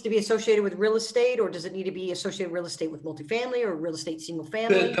backlink needs to be associated with real estate, or does it need to be associated with real estate with multifamily or real estate single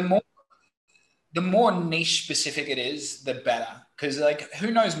family? The more niche specific it is, the better. Because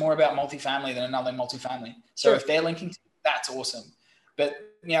who knows more about multifamily than another multifamily? So sure. If they're linking to, that's awesome. But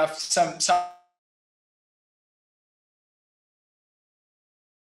if some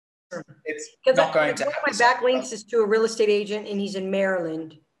it's not going to happen. One of my backlinks is to a real estate agent, and he's in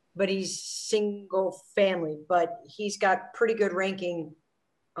Maryland, but he's single family, but he's got pretty good ranking.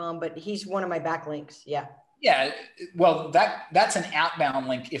 But he's one of my backlinks. Yeah. Yeah. Well, that's an outbound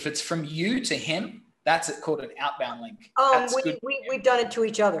link. If it's from you to him, that's called an outbound link. We've done it to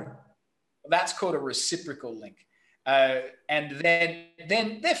each other. That's called a reciprocal link. And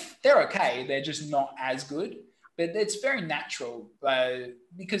then they're okay. They're just not as good. But it's very natural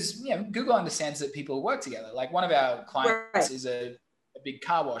because Google understands that people work together. Like one of our clients is a big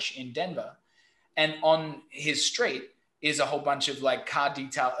car wash in Denver, and on his street is a whole bunch of like car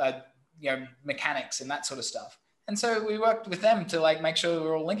detail, mechanics and that sort of stuff. And so we worked with them to like make sure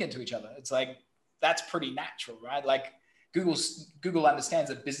we're all linking to each other. It's like that's pretty natural, right? Like Google understands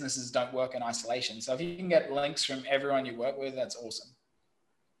that businesses don't work in isolation. So if you can get links from everyone you work with, that's awesome.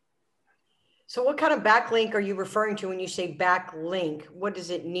 So what kind of backlink are you referring to when you say backlink? What does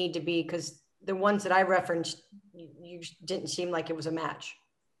it need to be? Because the ones that I referenced, you didn't seem like it was a match.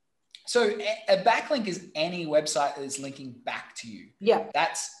 So a backlink is any website that is linking back to you. Yeah.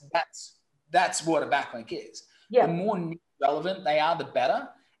 That's what a backlink is. Yeah. The more relevant they are, the better.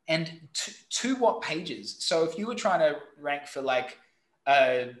 And to what pages? So if you were trying to rank for like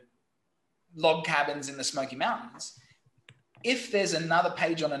log cabins in the Smoky Mountains, if there's another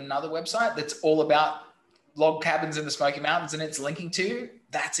page on another website that's all about log cabins in the Smoky Mountains and it's linking to,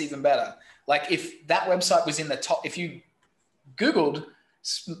 that's even better. Like if that website was in the top, if you Googled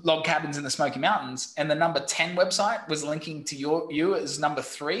log cabins in the Smoky Mountains and the number 10 website was linking to you as number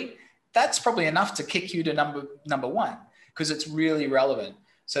 3, that's probably enough to kick you to number 1 because it's really relevant.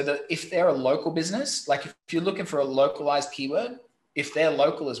 So that if they're a local business, like if you're looking for a localized keyword, if they're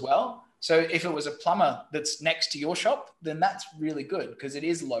local as well. So if it was a plumber that's next to your shop, then that's really good because it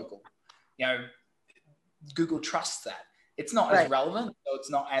is local. Google trusts that. It's not as relevant, so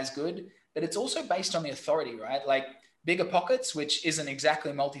it's not as good, but it's also based on the authority, right? Like Bigger Pockets, which isn't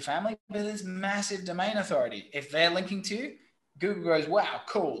exactly multifamily, but there's massive domain authority. If they're linking to you, Google goes, wow,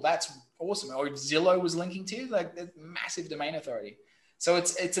 cool, that's awesome. Or if Zillow was linking to you, like there's massive domain authority. So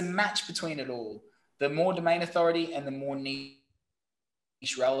it's a match between it all. The more domain authority and the more niche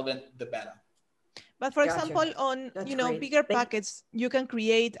relevant, the better. But for example, on Bigger Pockets, you can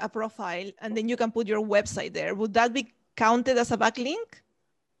create a profile and then you can put your website there. Would that be counted as a backlink?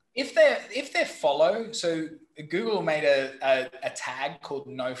 If they're follow, so Google made a tag called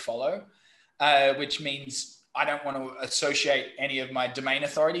no follow, which means I don't want to associate any of my domain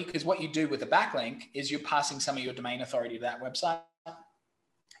authority, because what you do with a backlink is you're passing some of your domain authority to that website.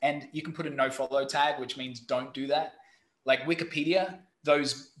 And you can put a no follow tag, which means don't do that. Like Wikipedia,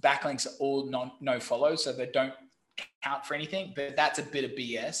 those backlinks are all no follow, so they don't count for anything, but that's a bit of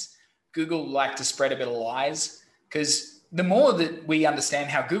BS. Google like to spread a bit of lies, because the more that we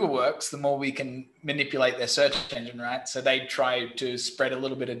understand how Google works, the more we can manipulate their search engine, right? So they try to spread a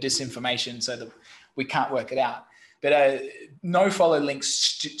little bit of disinformation so that we can't work it out. But no follow links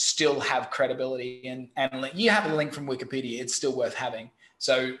still have credibility, and you have a link from Wikipedia, it's still worth having.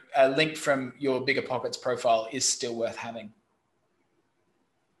 So a link from your Bigger Pockets profile is still worth having.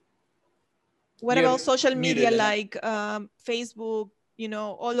 What about social media like Facebook,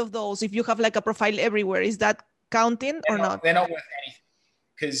 all of those? If you have like a profile everywhere, is that counting or not? They're not worth anything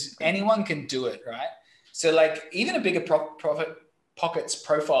because anyone can do it, right? So like even a Bigger Pockets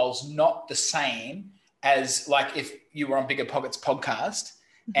profile is not the same as like if you were on Bigger Pockets podcast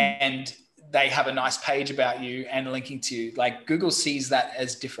and they have a nice page about you and linking to you. Like Google sees that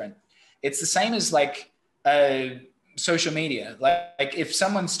as different. It's the same as like social media. Like if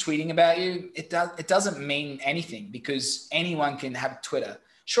someone's tweeting about you, it doesn't mean anything because anyone can have Twitter.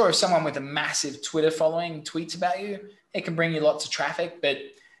 Sure, if someone with a massive Twitter following tweets about you, it can bring you lots of traffic, but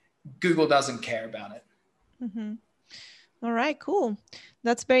Google doesn't care about it. Mm-hmm. All right, cool.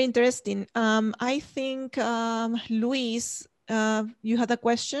 That's very interesting. I think, Luis, you had a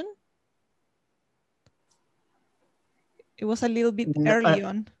question? It was a little bit early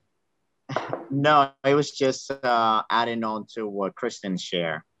on. No, it was just adding on to what Kristen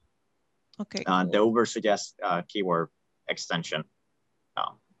shared. Okay. Cool. The Uber Suggest keyword extension.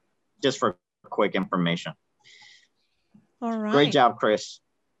 Just for quick information. All right. Great job, Chris.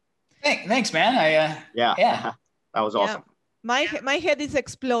 Thanks, man. Yeah, that was awesome. My head is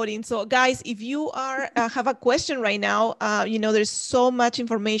exploding. So guys, if you are have a question right now, there's so much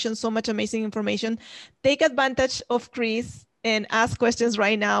information, so much amazing information. Take advantage of Chris and ask questions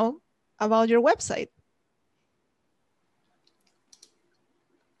right now about your website.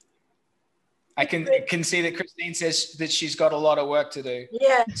 I can see that Christine says that she's got a lot of work to do.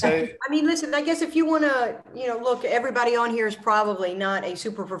 Yeah. So I mean, listen, I guess if you want to, look, everybody on here is probably not a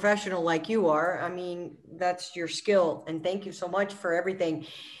super professional like you are. I mean, that's your skill. And thank you so much for everything.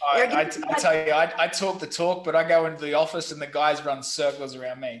 I tell you, I talk the talk, but I go into the office and the guys run circles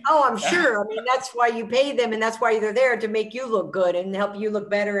around me. Oh, I'm sure. I mean, that's why you pay them and that's why they're there to make you look good and help you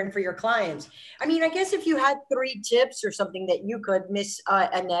look better and for your clients. I mean, I guess if you had 3 tips or something that you could, Miss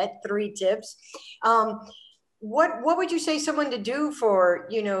Annette, 3 tips. what would you say someone to do for,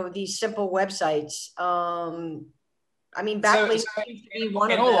 you know, these simple websites? I mean, backlinks seems to be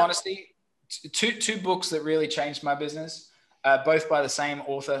one of them. In all honesty, two books that really changed my business, both by the same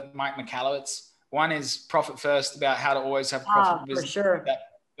author, Mike Michalowicz. One is Profit First, about how to always have profitable business. For sure. That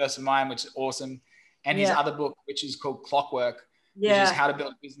first of mine, which is awesome. And his other book, which is called Clockwork, which is how to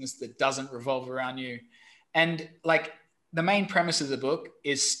build a business that doesn't revolve around you. And like the main premise of the book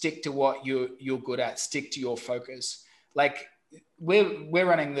is stick to what you're good at, stick to your focus. Like we're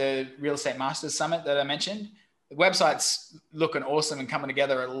running the Real Estate Masters Summit that I mentioned. The website's looking awesome and coming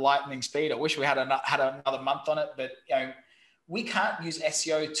together at lightning speed. I wish we had another month on it, but you know, we can't use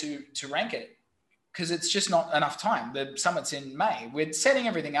SEO to rank it because it's just not enough time. The summit's in May. We're setting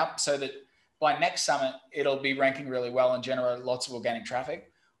everything up so that by next summit, it'll be ranking really well and generate lots of organic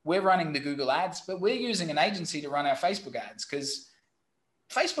traffic. We're running the Google ads, but we're using an agency to run our Facebook ads because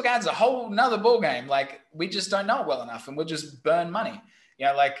Facebook ads are a whole nother ballgame. Like we just don't know it well enough and we'll just burn money. You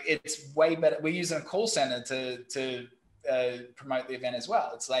know, like it's way better. We're using a call center to promote the event as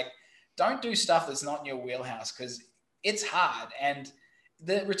well. It's like, don't do stuff that's not in your wheelhouse because it's hard. And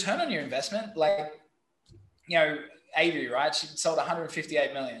the return on your investment, like, you know, Avery, right? She sold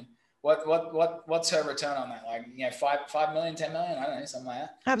 158 million. What's her return on that? Like, you know, 5 million, 10 million? I don't know, something like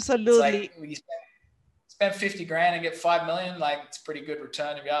that. Absolutely. It's like you spend 50 grand and get 5 million. Like it's a pretty good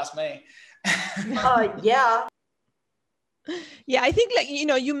return if you ask me. Yeah. Yeah, I think like, you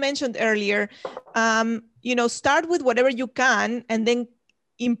know, you mentioned earlier, you know, start with whatever you can and then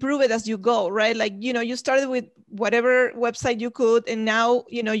improve it as you go, right? Like, you know, you started with whatever website you could, and now,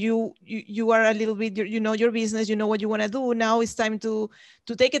 you know, you are a little bit, you know, your business, you know what you want to do. Now it's time to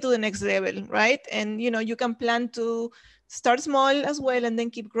take it to the next level, right? And, you know, you can plan to start small as well and then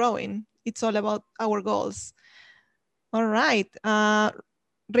keep growing. It's all about our goals. All right.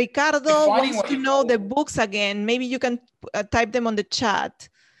 Ricardo wants to know the books again. Maybe you can type them on the chat.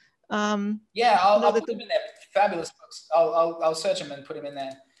 Yeah, I'll put them in there. Fabulous books. I'll search them and put them in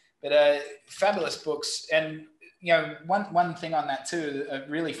there. But fabulous books. And, you know, one thing on that too, a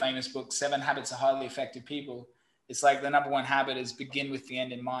really famous book, 7 Habits of Highly Effective People. It's like the number one habit is begin with the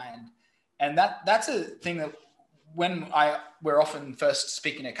end in mind. And that's a thing that when we're often first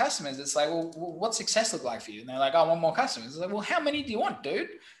speaking to customers, it's like, well, what's success look like for you? And they're like, I want more customers. It's like, well, how many do you want, dude?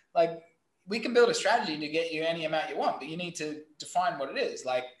 Like, we can build a strategy to get you any amount you want, but you need to define what it is.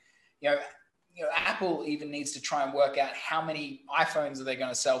 Like, you know, Apple even needs to try and work out how many iPhones are they going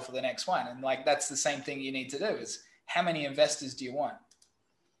to sell for the next one. And like, that's the same thing you need to do is how many investors do you want?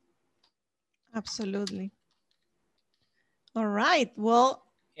 Absolutely. All right. Well,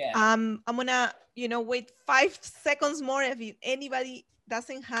 yeah. I'm going to, you know, wait 5 seconds more. If anybody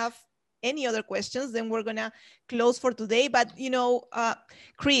doesn't have any other questions, then we're going to close for today. But, you know,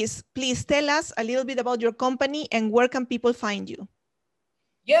 Chris, please tell us a little bit about your company and where can people find you?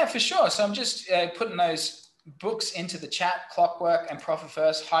 Yeah, for sure. So I'm just putting those books into the chat, Clockwork and Profit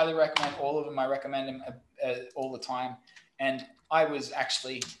First. Highly recommend all of them. I recommend them all the time. And I was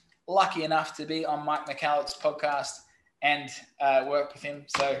actually lucky enough to be on Mike Michalowicz's podcast and work with him.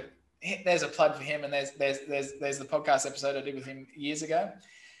 So there's a plug for him. And there's the podcast episode I did with him years ago.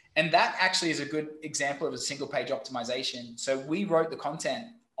 And that actually is a good example of a single page optimization. So we wrote the content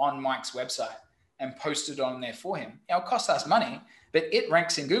on Mike's website and posted it on there for him. Now, it costs us money, but it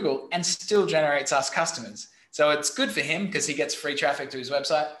ranks in Google and still generates us customers. So it's good for him because he gets free traffic to his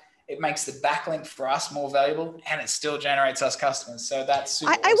website. It makes the backlink for us more valuable and it still generates us customers. So that's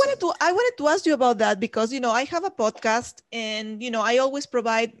super awesome. I wanted to ask you about that because, you know, I have a podcast and, you know, I always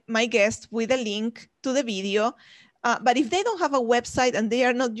provide my guests with a link to the video. But if they don't have a website and they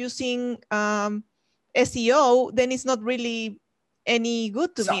are not using SEO, then it's not really any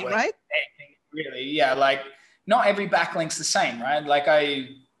good to me, right? Really, yeah. Like not every backlink's the same, right? Like I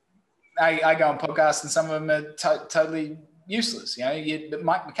go on podcasts and some of them are totally useless. You know, but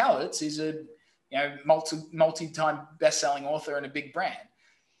Mike Michalowicz is a multi-time best-selling author and a big brand.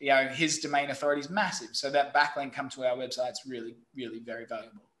 You know, his domain authority is massive, so that backlink come to our website is really, really very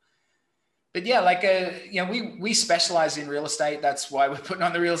valuable. But yeah, like you know, we specialize in real estate. That's why we're putting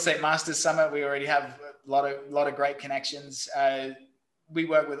on the Real Estate Masters Summit. We already have a lot of great connections. We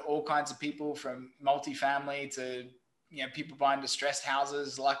work with all kinds of people from multifamily to, you know, people buying distressed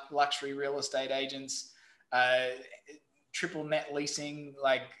houses, luxury real estate agents, triple net leasing,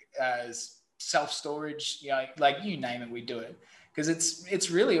 like self-storage, you know, like you name it, we do it. Because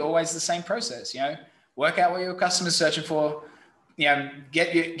it's really always the same process, you know, work out what your customer's searching for, you know,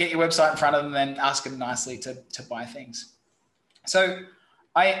 get your website in front of them and then ask them nicely to buy things. So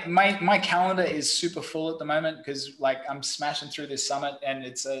my calendar is super full at the moment because like I'm smashing through this summit and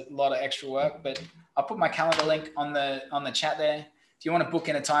it's a lot of extra work, but I'll put my calendar link on the chat there. If you want to book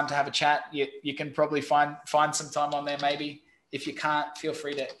in a time to have a chat, you can probably find some time on there maybe. If you can't, feel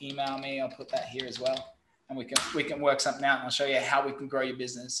free to email me. I'll put that here as well. And we can work something out, and I'll show you how we can grow your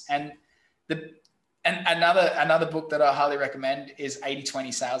business. And another book that I highly recommend is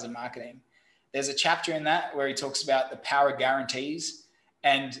 80-20 Sales and Marketing. There's a chapter in that where he talks about the power of guarantees.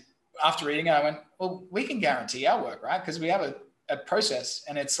 And after reading it, I went, well, we can guarantee our work, right? Because we have a process,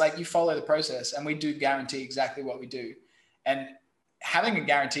 and it's like you follow the process, and we do guarantee exactly what we do. And having a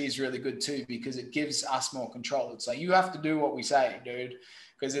guarantee is really good too, because it gives us more control. It's like, you have to do what we say, dude,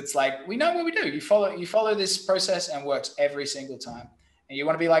 because it's like, we know what we do. You follow this process, and it works every single time. And you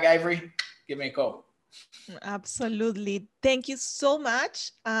want to be like Avery, give me a call. Absolutely. Thank you so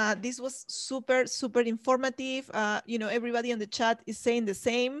much. This was super, super informative. Everybody on the chat is saying the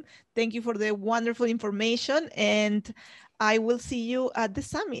same. Thank you for the wonderful information. And I will see you at the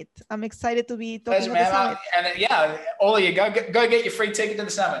summit. I'm excited to be talking at the summit. And yeah, all of you, go get your free ticket to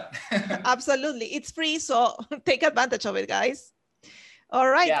the summit. Absolutely. It's free, so take advantage of it, guys. All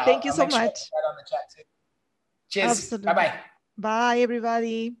right. Yeah, thank you so much. On the chat too. Cheers. Absolutely. Bye-bye. Bye,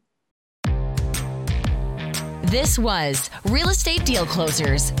 everybody. This was Real Estate Deal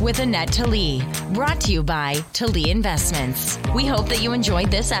Closers with Annette Talley, brought to you by Talley Investments. We hope that you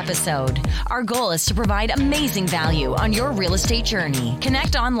enjoyed this episode. Our goal is to provide amazing value on your real estate journey.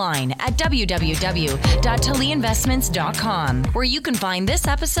 Connect online at www.talleyinvestments.com, where you can find this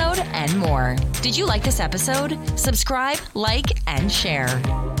episode and more. Did you like this episode? Subscribe, like, and share.